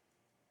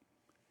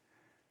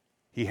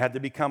 He had to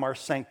become our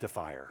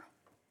sanctifier.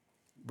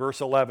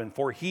 Verse 11,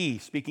 for he,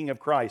 speaking of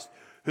Christ,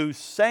 who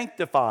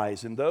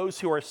sanctifies, and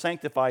those who are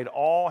sanctified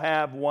all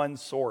have one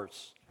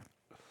source.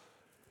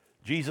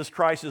 Jesus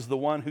Christ is the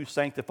one who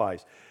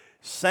sanctifies.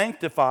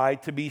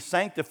 Sanctified, to be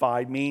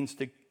sanctified means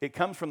it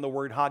comes from the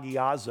word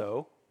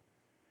hagiazo,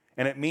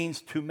 and it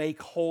means to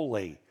make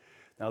holy.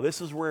 Now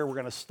this is where we're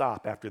going to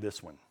stop after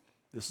this one.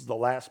 This is the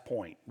last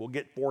point. We'll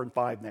get 4 and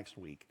 5 next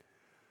week.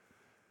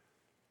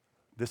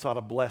 This ought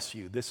to bless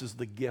you. This is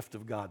the gift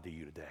of God to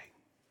you today.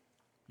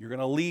 You're going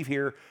to leave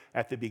here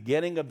at the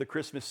beginning of the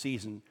Christmas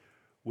season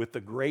with the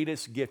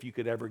greatest gift you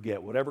could ever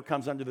get. Whatever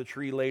comes under the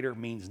tree later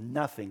means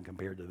nothing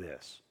compared to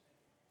this.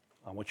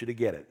 I want you to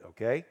get it,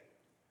 okay?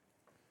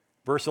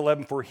 Verse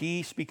 11, for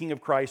he, speaking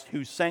of Christ,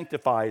 who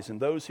sanctifies, and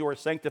those who are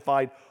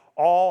sanctified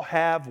all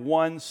have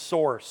one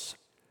source.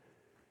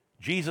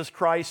 Jesus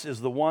Christ is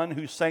the one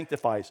who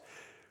sanctifies.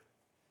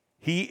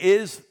 He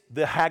is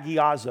the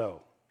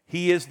hagiazo.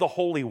 He is the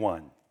Holy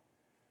One.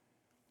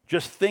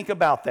 Just think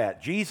about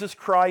that. Jesus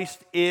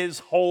Christ is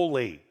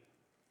holy.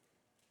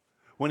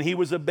 When he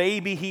was a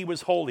baby, he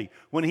was holy.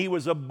 When he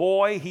was a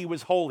boy, he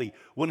was holy.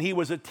 When he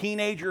was a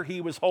teenager, he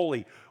was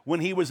holy.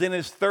 When he was in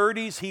his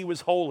 30s, he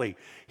was holy.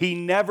 He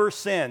never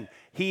sinned.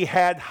 He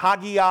had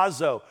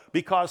hagiazo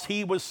because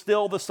he was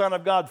still the Son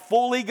of God,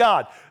 fully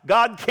God.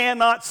 God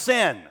cannot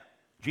sin.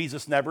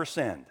 Jesus never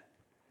sinned.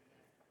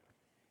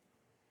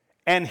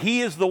 And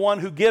he is the one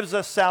who gives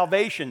us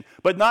salvation,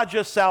 but not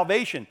just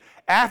salvation.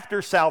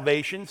 After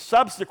salvation,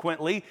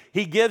 subsequently,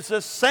 he gives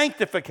us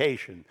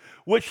sanctification,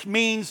 which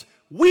means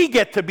we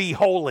get to be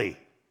holy.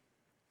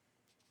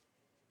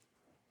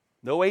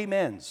 No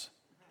amens.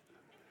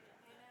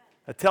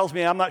 That tells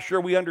me I'm not sure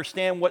we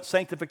understand what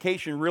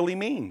sanctification really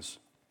means.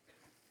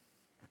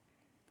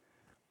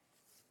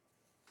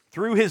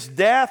 Through his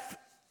death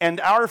and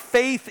our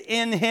faith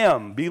in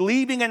him,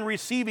 believing and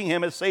receiving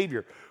him as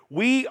Savior,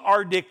 we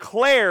are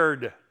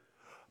declared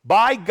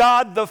by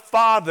God the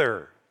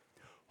Father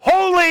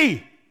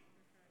holy.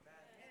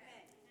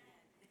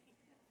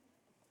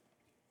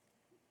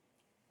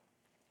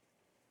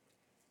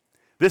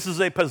 This is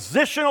a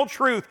positional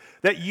truth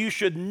that you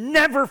should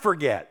never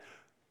forget.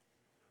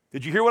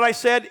 Did you hear what I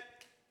said?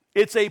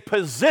 It's a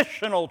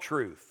positional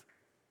truth.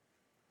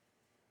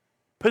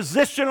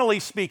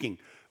 Positionally speaking,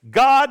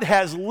 God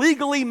has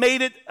legally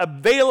made it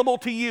available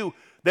to you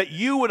that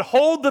you would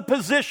hold the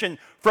position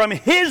from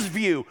his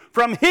view,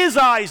 from his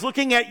eyes,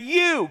 looking at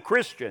you,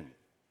 Christian.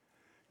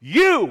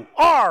 You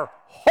are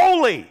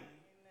holy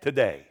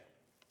today.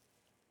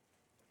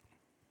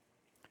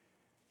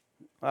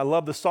 I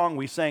love the song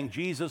we sang,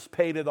 Jesus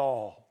paid it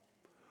all.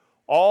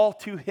 All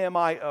to him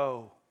I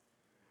owe.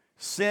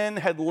 Sin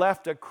had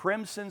left a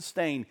crimson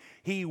stain.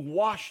 He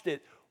washed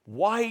it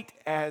white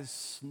as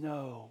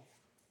snow.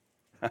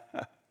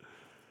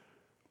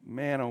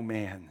 Man, oh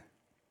man.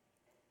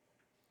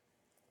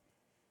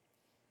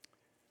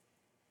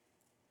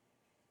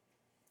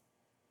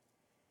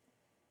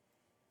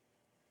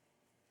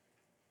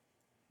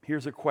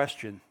 Here's a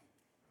question,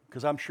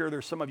 because I'm sure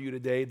there's some of you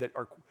today that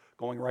are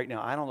going right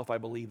now, I don't know if I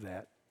believe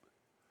that.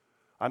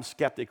 I'm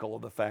skeptical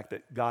of the fact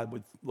that God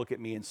would look at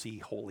me and see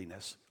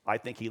holiness. I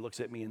think he looks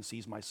at me and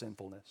sees my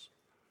sinfulness.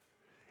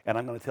 And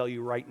I'm going to tell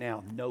you right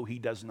now, no, he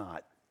does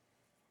not.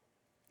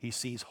 He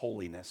sees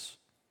holiness.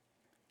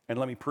 And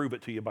let me prove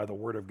it to you by the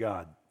Word of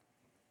God.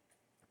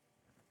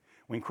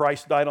 When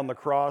Christ died on the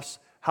cross,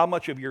 how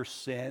much of your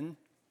sin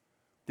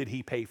did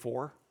he pay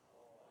for?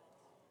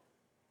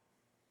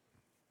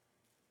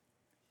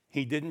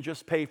 He didn't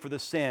just pay for the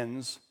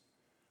sins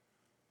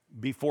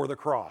before the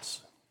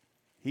cross.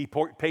 He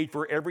paid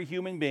for every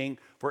human being,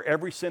 for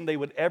every sin they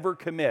would ever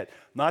commit,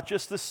 not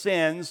just the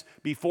sins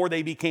before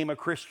they became a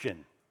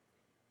Christian.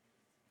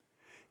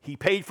 He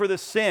paid for the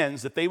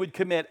sins that they would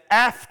commit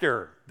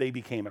after they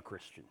became a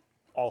Christian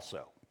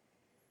also.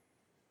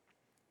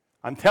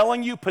 I'm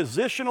telling you,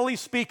 positionally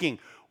speaking,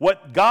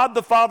 what God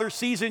the Father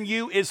sees in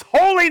you is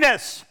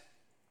holiness.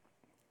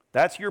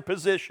 That's your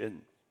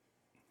position.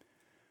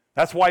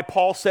 That's why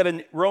Paul said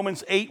in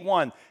Romans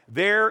 8:1,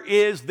 there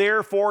is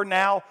therefore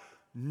now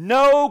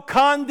no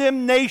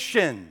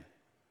condemnation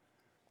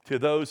to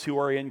those who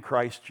are in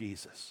Christ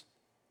Jesus.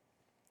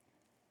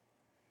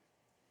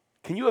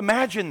 Can you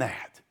imagine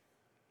that?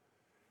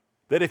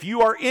 That if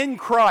you are in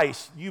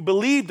Christ, you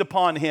believed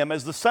upon him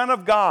as the Son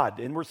of God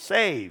and were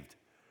saved,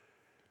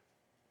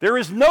 there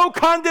is no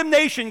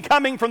condemnation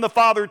coming from the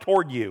Father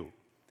toward you.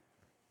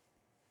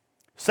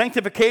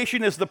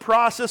 Sanctification is the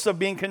process of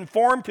being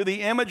conformed to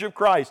the image of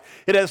Christ.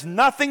 It has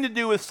nothing to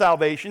do with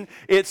salvation.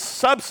 It's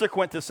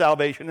subsequent to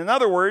salvation. In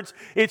other words,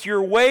 it's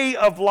your way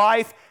of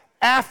life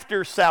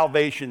after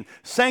salvation.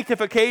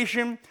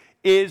 Sanctification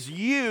is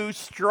you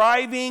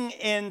striving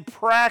in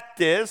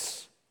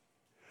practice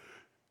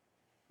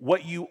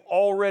what you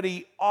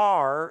already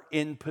are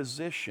in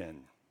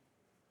position.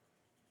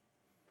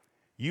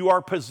 You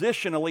are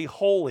positionally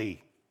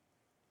holy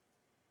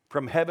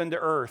from heaven to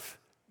earth.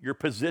 You're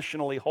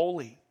positionally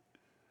holy.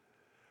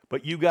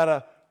 But you got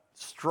to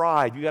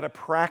strive, you got to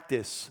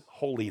practice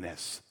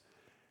holiness.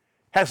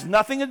 Has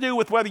nothing to do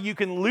with whether you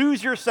can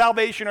lose your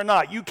salvation or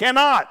not. You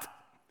cannot.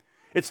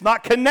 It's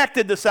not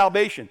connected to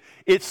salvation.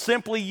 It's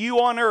simply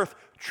you on earth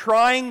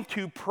trying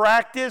to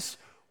practice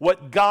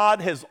what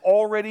God has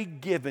already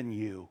given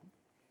you.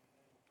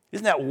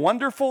 Isn't that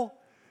wonderful?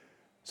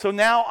 So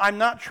now I'm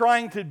not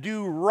trying to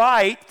do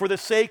right for the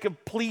sake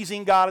of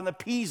pleasing God and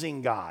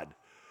appeasing God.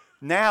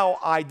 Now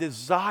I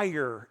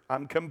desire,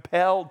 I'm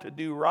compelled to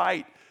do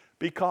right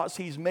because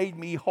he's made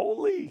me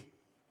holy.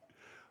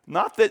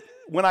 Not that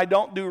when I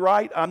don't do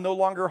right, I'm no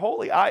longer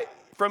holy.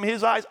 From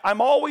his eyes,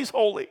 I'm always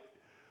holy.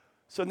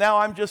 So now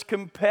I'm just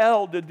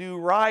compelled to do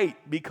right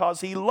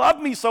because he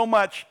loved me so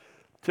much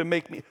to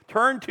make me.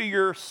 Turn to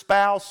your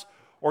spouse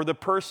or the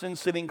person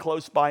sitting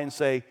close by and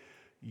say,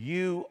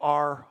 you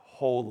are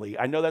holy.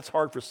 I know that's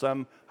hard for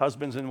some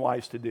husbands and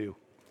wives to do.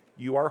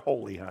 You are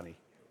holy, honey.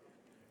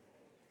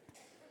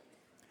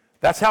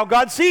 That's how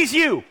God sees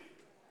you.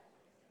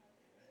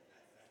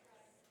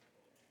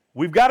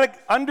 We've got to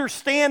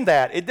understand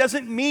that. It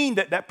doesn't mean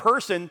that that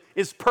person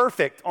is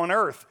perfect on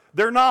earth.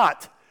 They're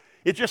not.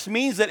 It just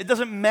means that it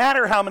doesn't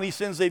matter how many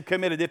sins they've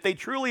committed. If they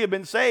truly have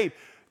been saved,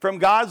 from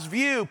God's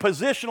view,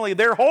 positionally,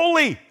 they're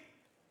holy.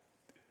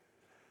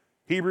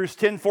 Hebrews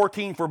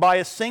 10:14, for by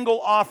a single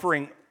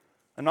offering,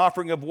 an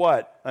offering of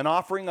what? An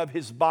offering of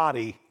his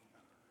body,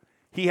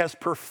 he has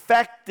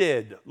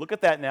perfected, look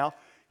at that now,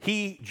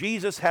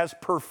 Jesus has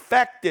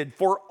perfected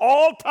for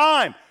all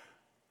time.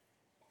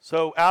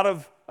 So out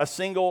of a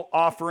single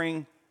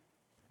offering,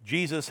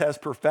 Jesus has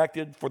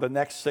perfected for the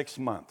next 6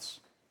 months.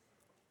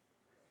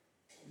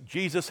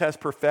 Jesus has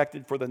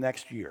perfected for the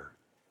next year.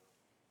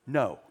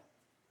 No.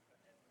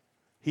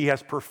 He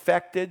has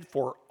perfected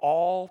for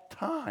all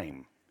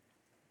time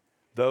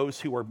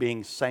those who are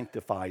being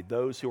sanctified,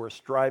 those who are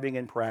striving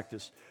in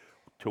practice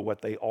to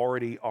what they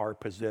already are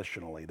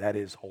positionally. That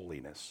is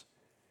holiness.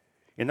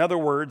 In other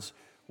words,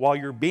 while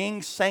you're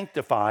being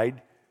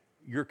sanctified,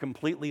 you're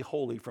completely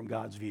holy from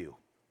God's view.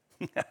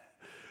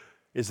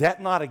 Is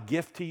that not a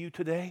gift to you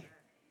today?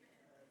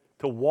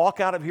 To walk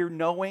out of here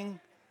knowing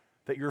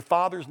that your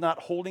Father's not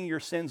holding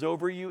your sins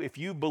over you. If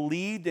you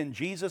believed in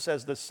Jesus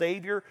as the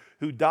Savior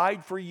who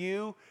died for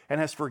you and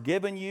has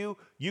forgiven you,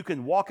 you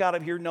can walk out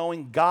of here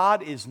knowing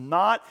God is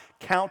not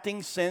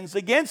counting sins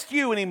against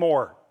you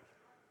anymore.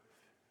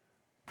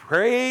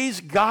 Praise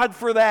God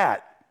for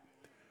that.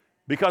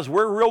 Because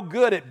we're real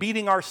good at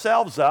beating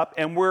ourselves up,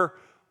 and we're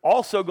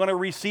also going to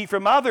receive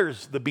from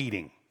others the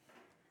beating.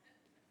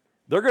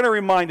 They're going to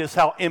remind us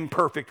how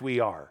imperfect we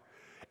are.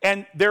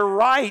 And they're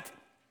right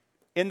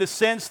in the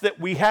sense that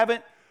we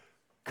haven't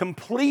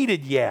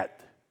completed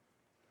yet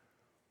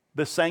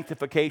the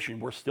sanctification.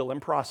 We're still in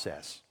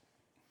process.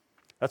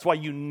 That's why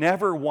you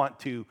never want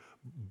to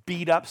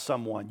beat up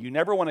someone. You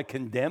never want to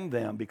condemn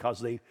them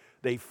because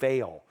they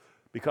fail.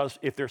 Because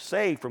if they're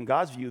saved from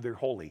God's view, they're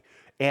holy.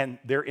 And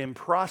they're in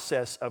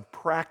process of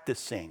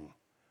practicing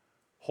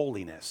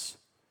holiness.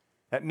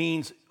 That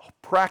means,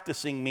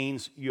 practicing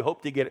means you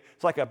hope to get it.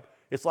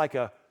 It's like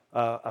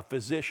a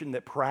physician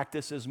that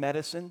practices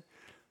medicine.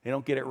 They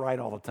don't get it right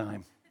all the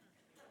time.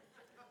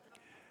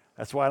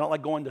 That's why I don't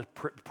like going to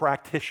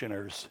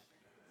practitioners.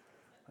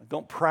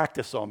 Don't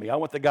practice on me. I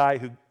want the guy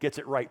who gets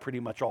it right pretty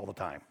much all the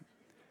time.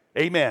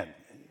 Amen.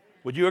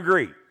 Would you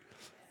agree?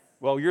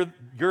 Well,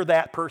 you're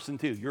that person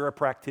too. You're a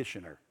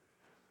practitioner.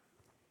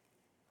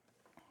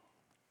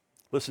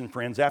 Listen,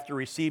 friends, after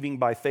receiving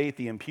by faith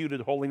the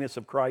imputed holiness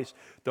of Christ,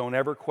 don't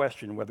ever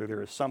question whether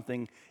there is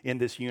something in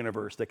this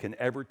universe that can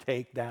ever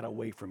take that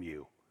away from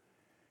you.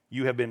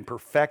 You have been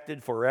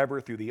perfected forever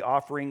through the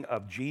offering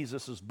of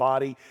Jesus'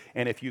 body,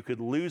 and if you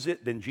could lose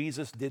it, then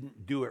Jesus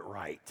didn't do it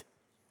right.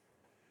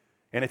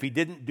 And if he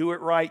didn't do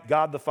it right,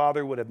 God the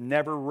Father would have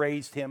never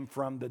raised him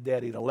from the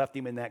dead. He'd have left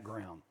him in that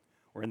ground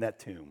or in that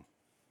tomb.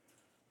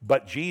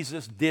 But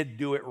Jesus did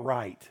do it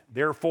right.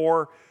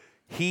 Therefore,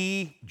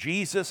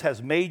 Jesus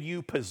has made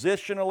you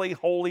positionally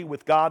holy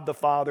with God the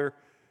Father,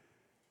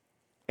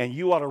 and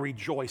you ought to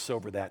rejoice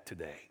over that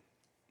today.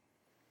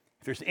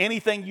 If there's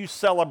anything you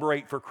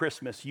celebrate for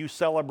Christmas, you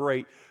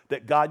celebrate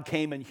that God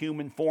came in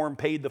human form,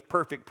 paid the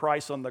perfect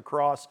price on the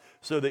cross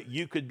so that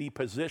you could be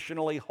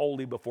positionally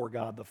holy before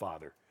God the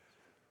Father.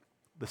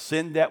 The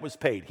sin debt was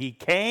paid. He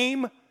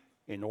came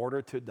in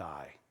order to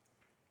die.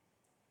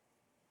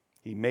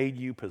 He made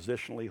you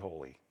positionally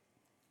holy.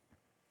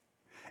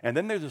 And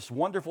then there's this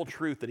wonderful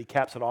truth that he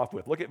caps it off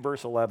with. Look at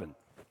verse 11.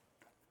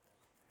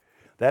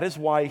 That is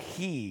why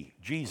he,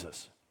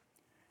 Jesus,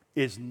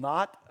 is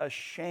not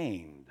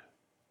ashamed.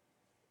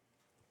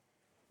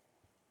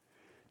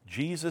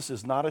 Jesus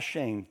is not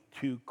ashamed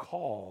to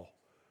call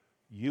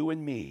you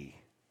and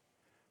me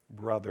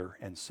brother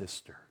and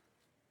sister.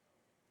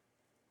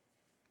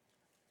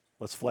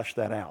 Let's flesh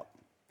that out.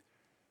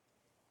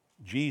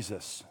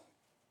 Jesus,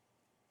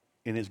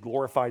 in his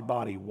glorified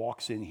body,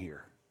 walks in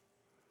here,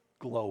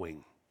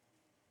 glowing.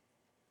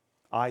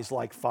 Eyes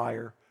like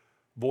fire,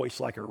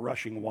 voice like a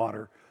rushing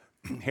water,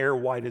 hair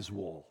white as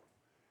wool.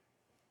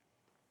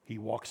 He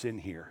walks in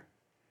here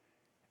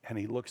and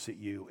he looks at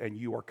you, and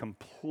you are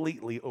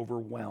completely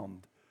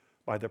overwhelmed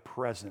by the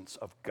presence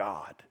of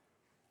God,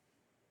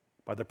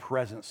 by the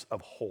presence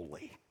of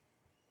holy.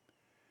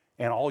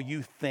 And all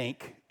you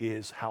think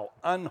is how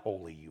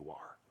unholy you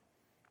are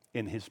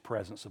in his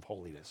presence of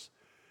holiness.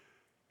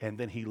 And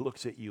then he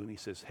looks at you and he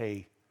says,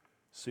 hey,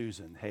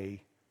 Susan,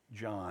 hey,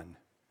 John,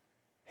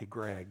 hey,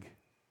 Greg,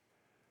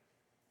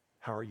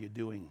 how are you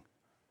doing,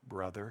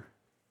 brother?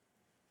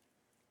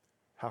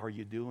 How are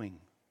you doing,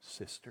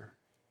 sister?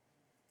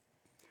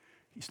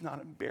 He's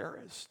not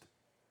embarrassed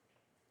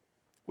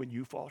when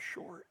you fall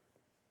short,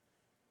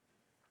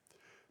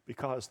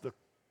 because the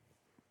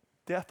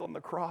death on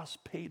the cross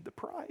paid the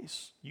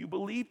price. You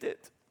believed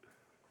it.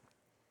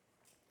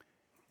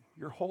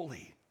 You're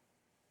holy.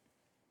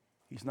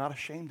 He's not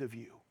ashamed of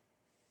you.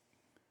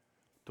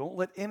 Don't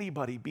let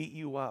anybody beat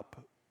you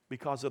up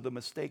because of the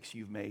mistakes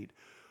you've made.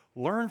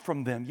 Learn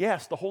from them.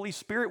 Yes, the Holy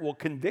Spirit will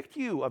convict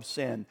you of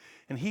sin,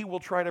 and he will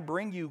try to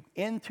bring you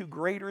into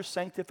greater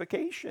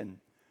sanctification.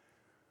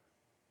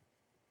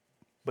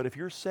 But if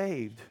you're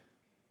saved,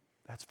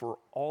 that's for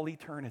all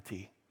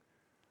eternity.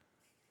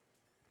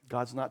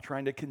 God's not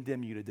trying to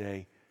condemn you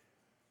today.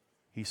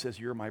 He says,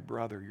 you're my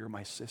brother, you're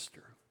my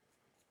sister.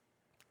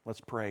 Let's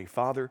pray.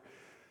 Father,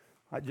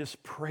 I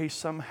just pray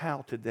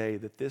somehow today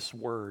that this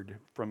word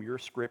from your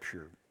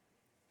scripture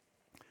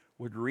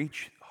would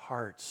reach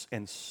hearts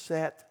and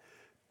set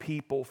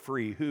people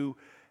free who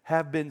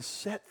have been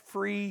set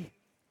free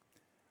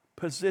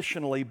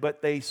positionally,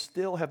 but they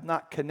still have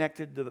not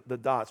connected to the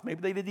dots.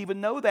 Maybe they didn't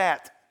even know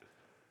that,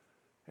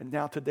 and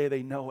now today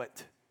they know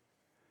it.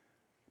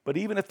 But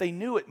even if they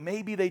knew it,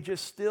 maybe they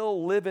just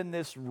still live in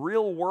this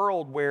real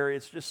world where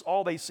it's just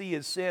all they see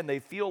is sin. They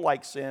feel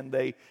like sin.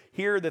 They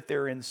hear that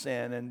they're in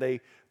sin, and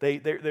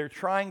they're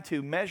trying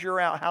to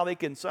measure out how they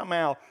can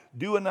somehow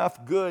do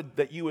enough good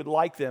that you would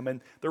like them.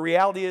 And the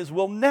reality is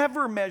we'll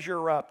never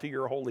measure up to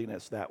your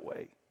holiness that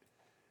way.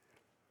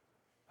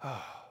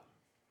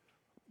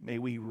 May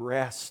we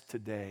rest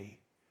today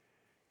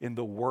in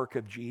the work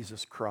of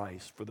Jesus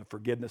Christ for the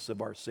forgiveness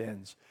of our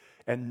sins,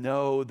 and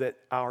know that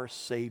our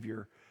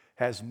Savior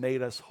has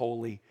made us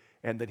holy,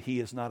 and that he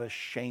is not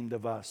ashamed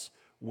of us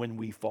when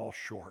we fall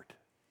short.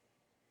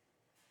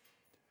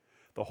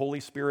 The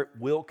Holy Spirit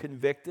will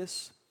convict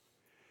us,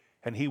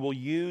 and he will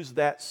use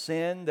that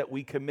sin that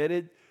we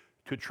committed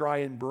to try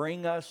and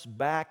bring us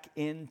back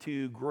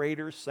into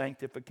greater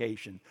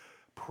sanctification,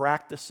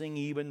 practicing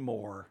even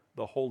more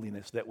the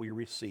holiness that we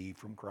receive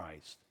from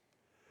Christ.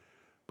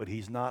 But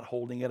he's not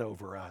holding it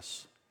over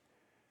us,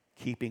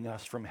 keeping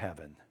us from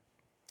heaven.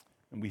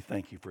 And we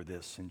thank you for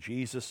this. In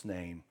Jesus'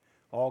 name,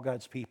 all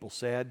God's people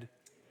said,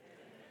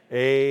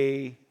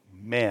 Amen.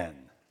 Amen.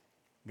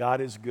 God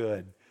is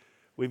good.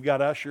 We've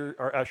got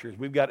ushers.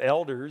 We've got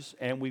elders,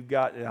 and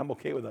I'm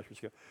okay with ushers,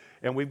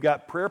 and we've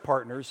got prayer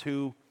partners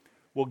who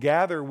will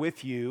gather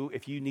with you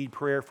if you need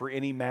prayer for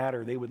any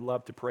matter. They would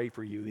love to pray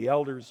for you. The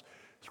elders,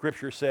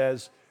 Scripture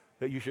says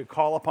that you should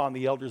call upon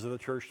the elders of the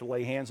church to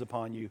lay hands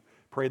upon you,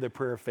 pray the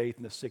prayer of faith,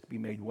 and the sick be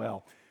made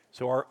well.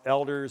 So our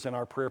elders and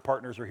our prayer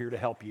partners are here to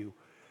help you.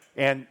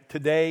 And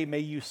today, may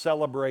you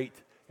celebrate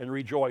and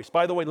rejoice.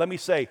 By the way, let me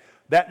say,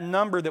 that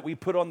number that we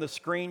put on the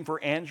screen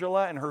for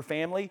Angela and her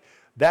family,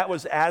 that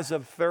was as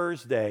of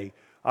Thursday.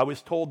 I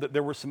was told that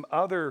there were some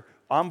other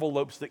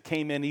envelopes that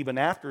came in even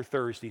after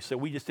Thursday, so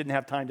we just didn't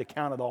have time to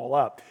count it all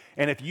up.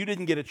 And if you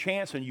didn't get a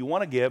chance and you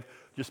want to give,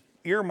 just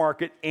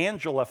earmark it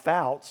Angela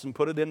Fouts and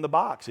put it in the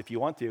box if you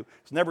want to.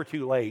 It's never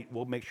too late.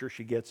 We'll make sure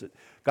she gets it.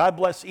 God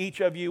bless each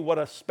of you. What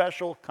a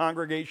special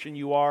congregation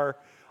you are.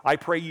 I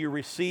pray you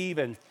receive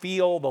and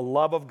feel the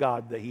love of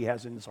God that He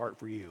has in His heart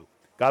for you.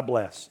 God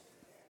bless.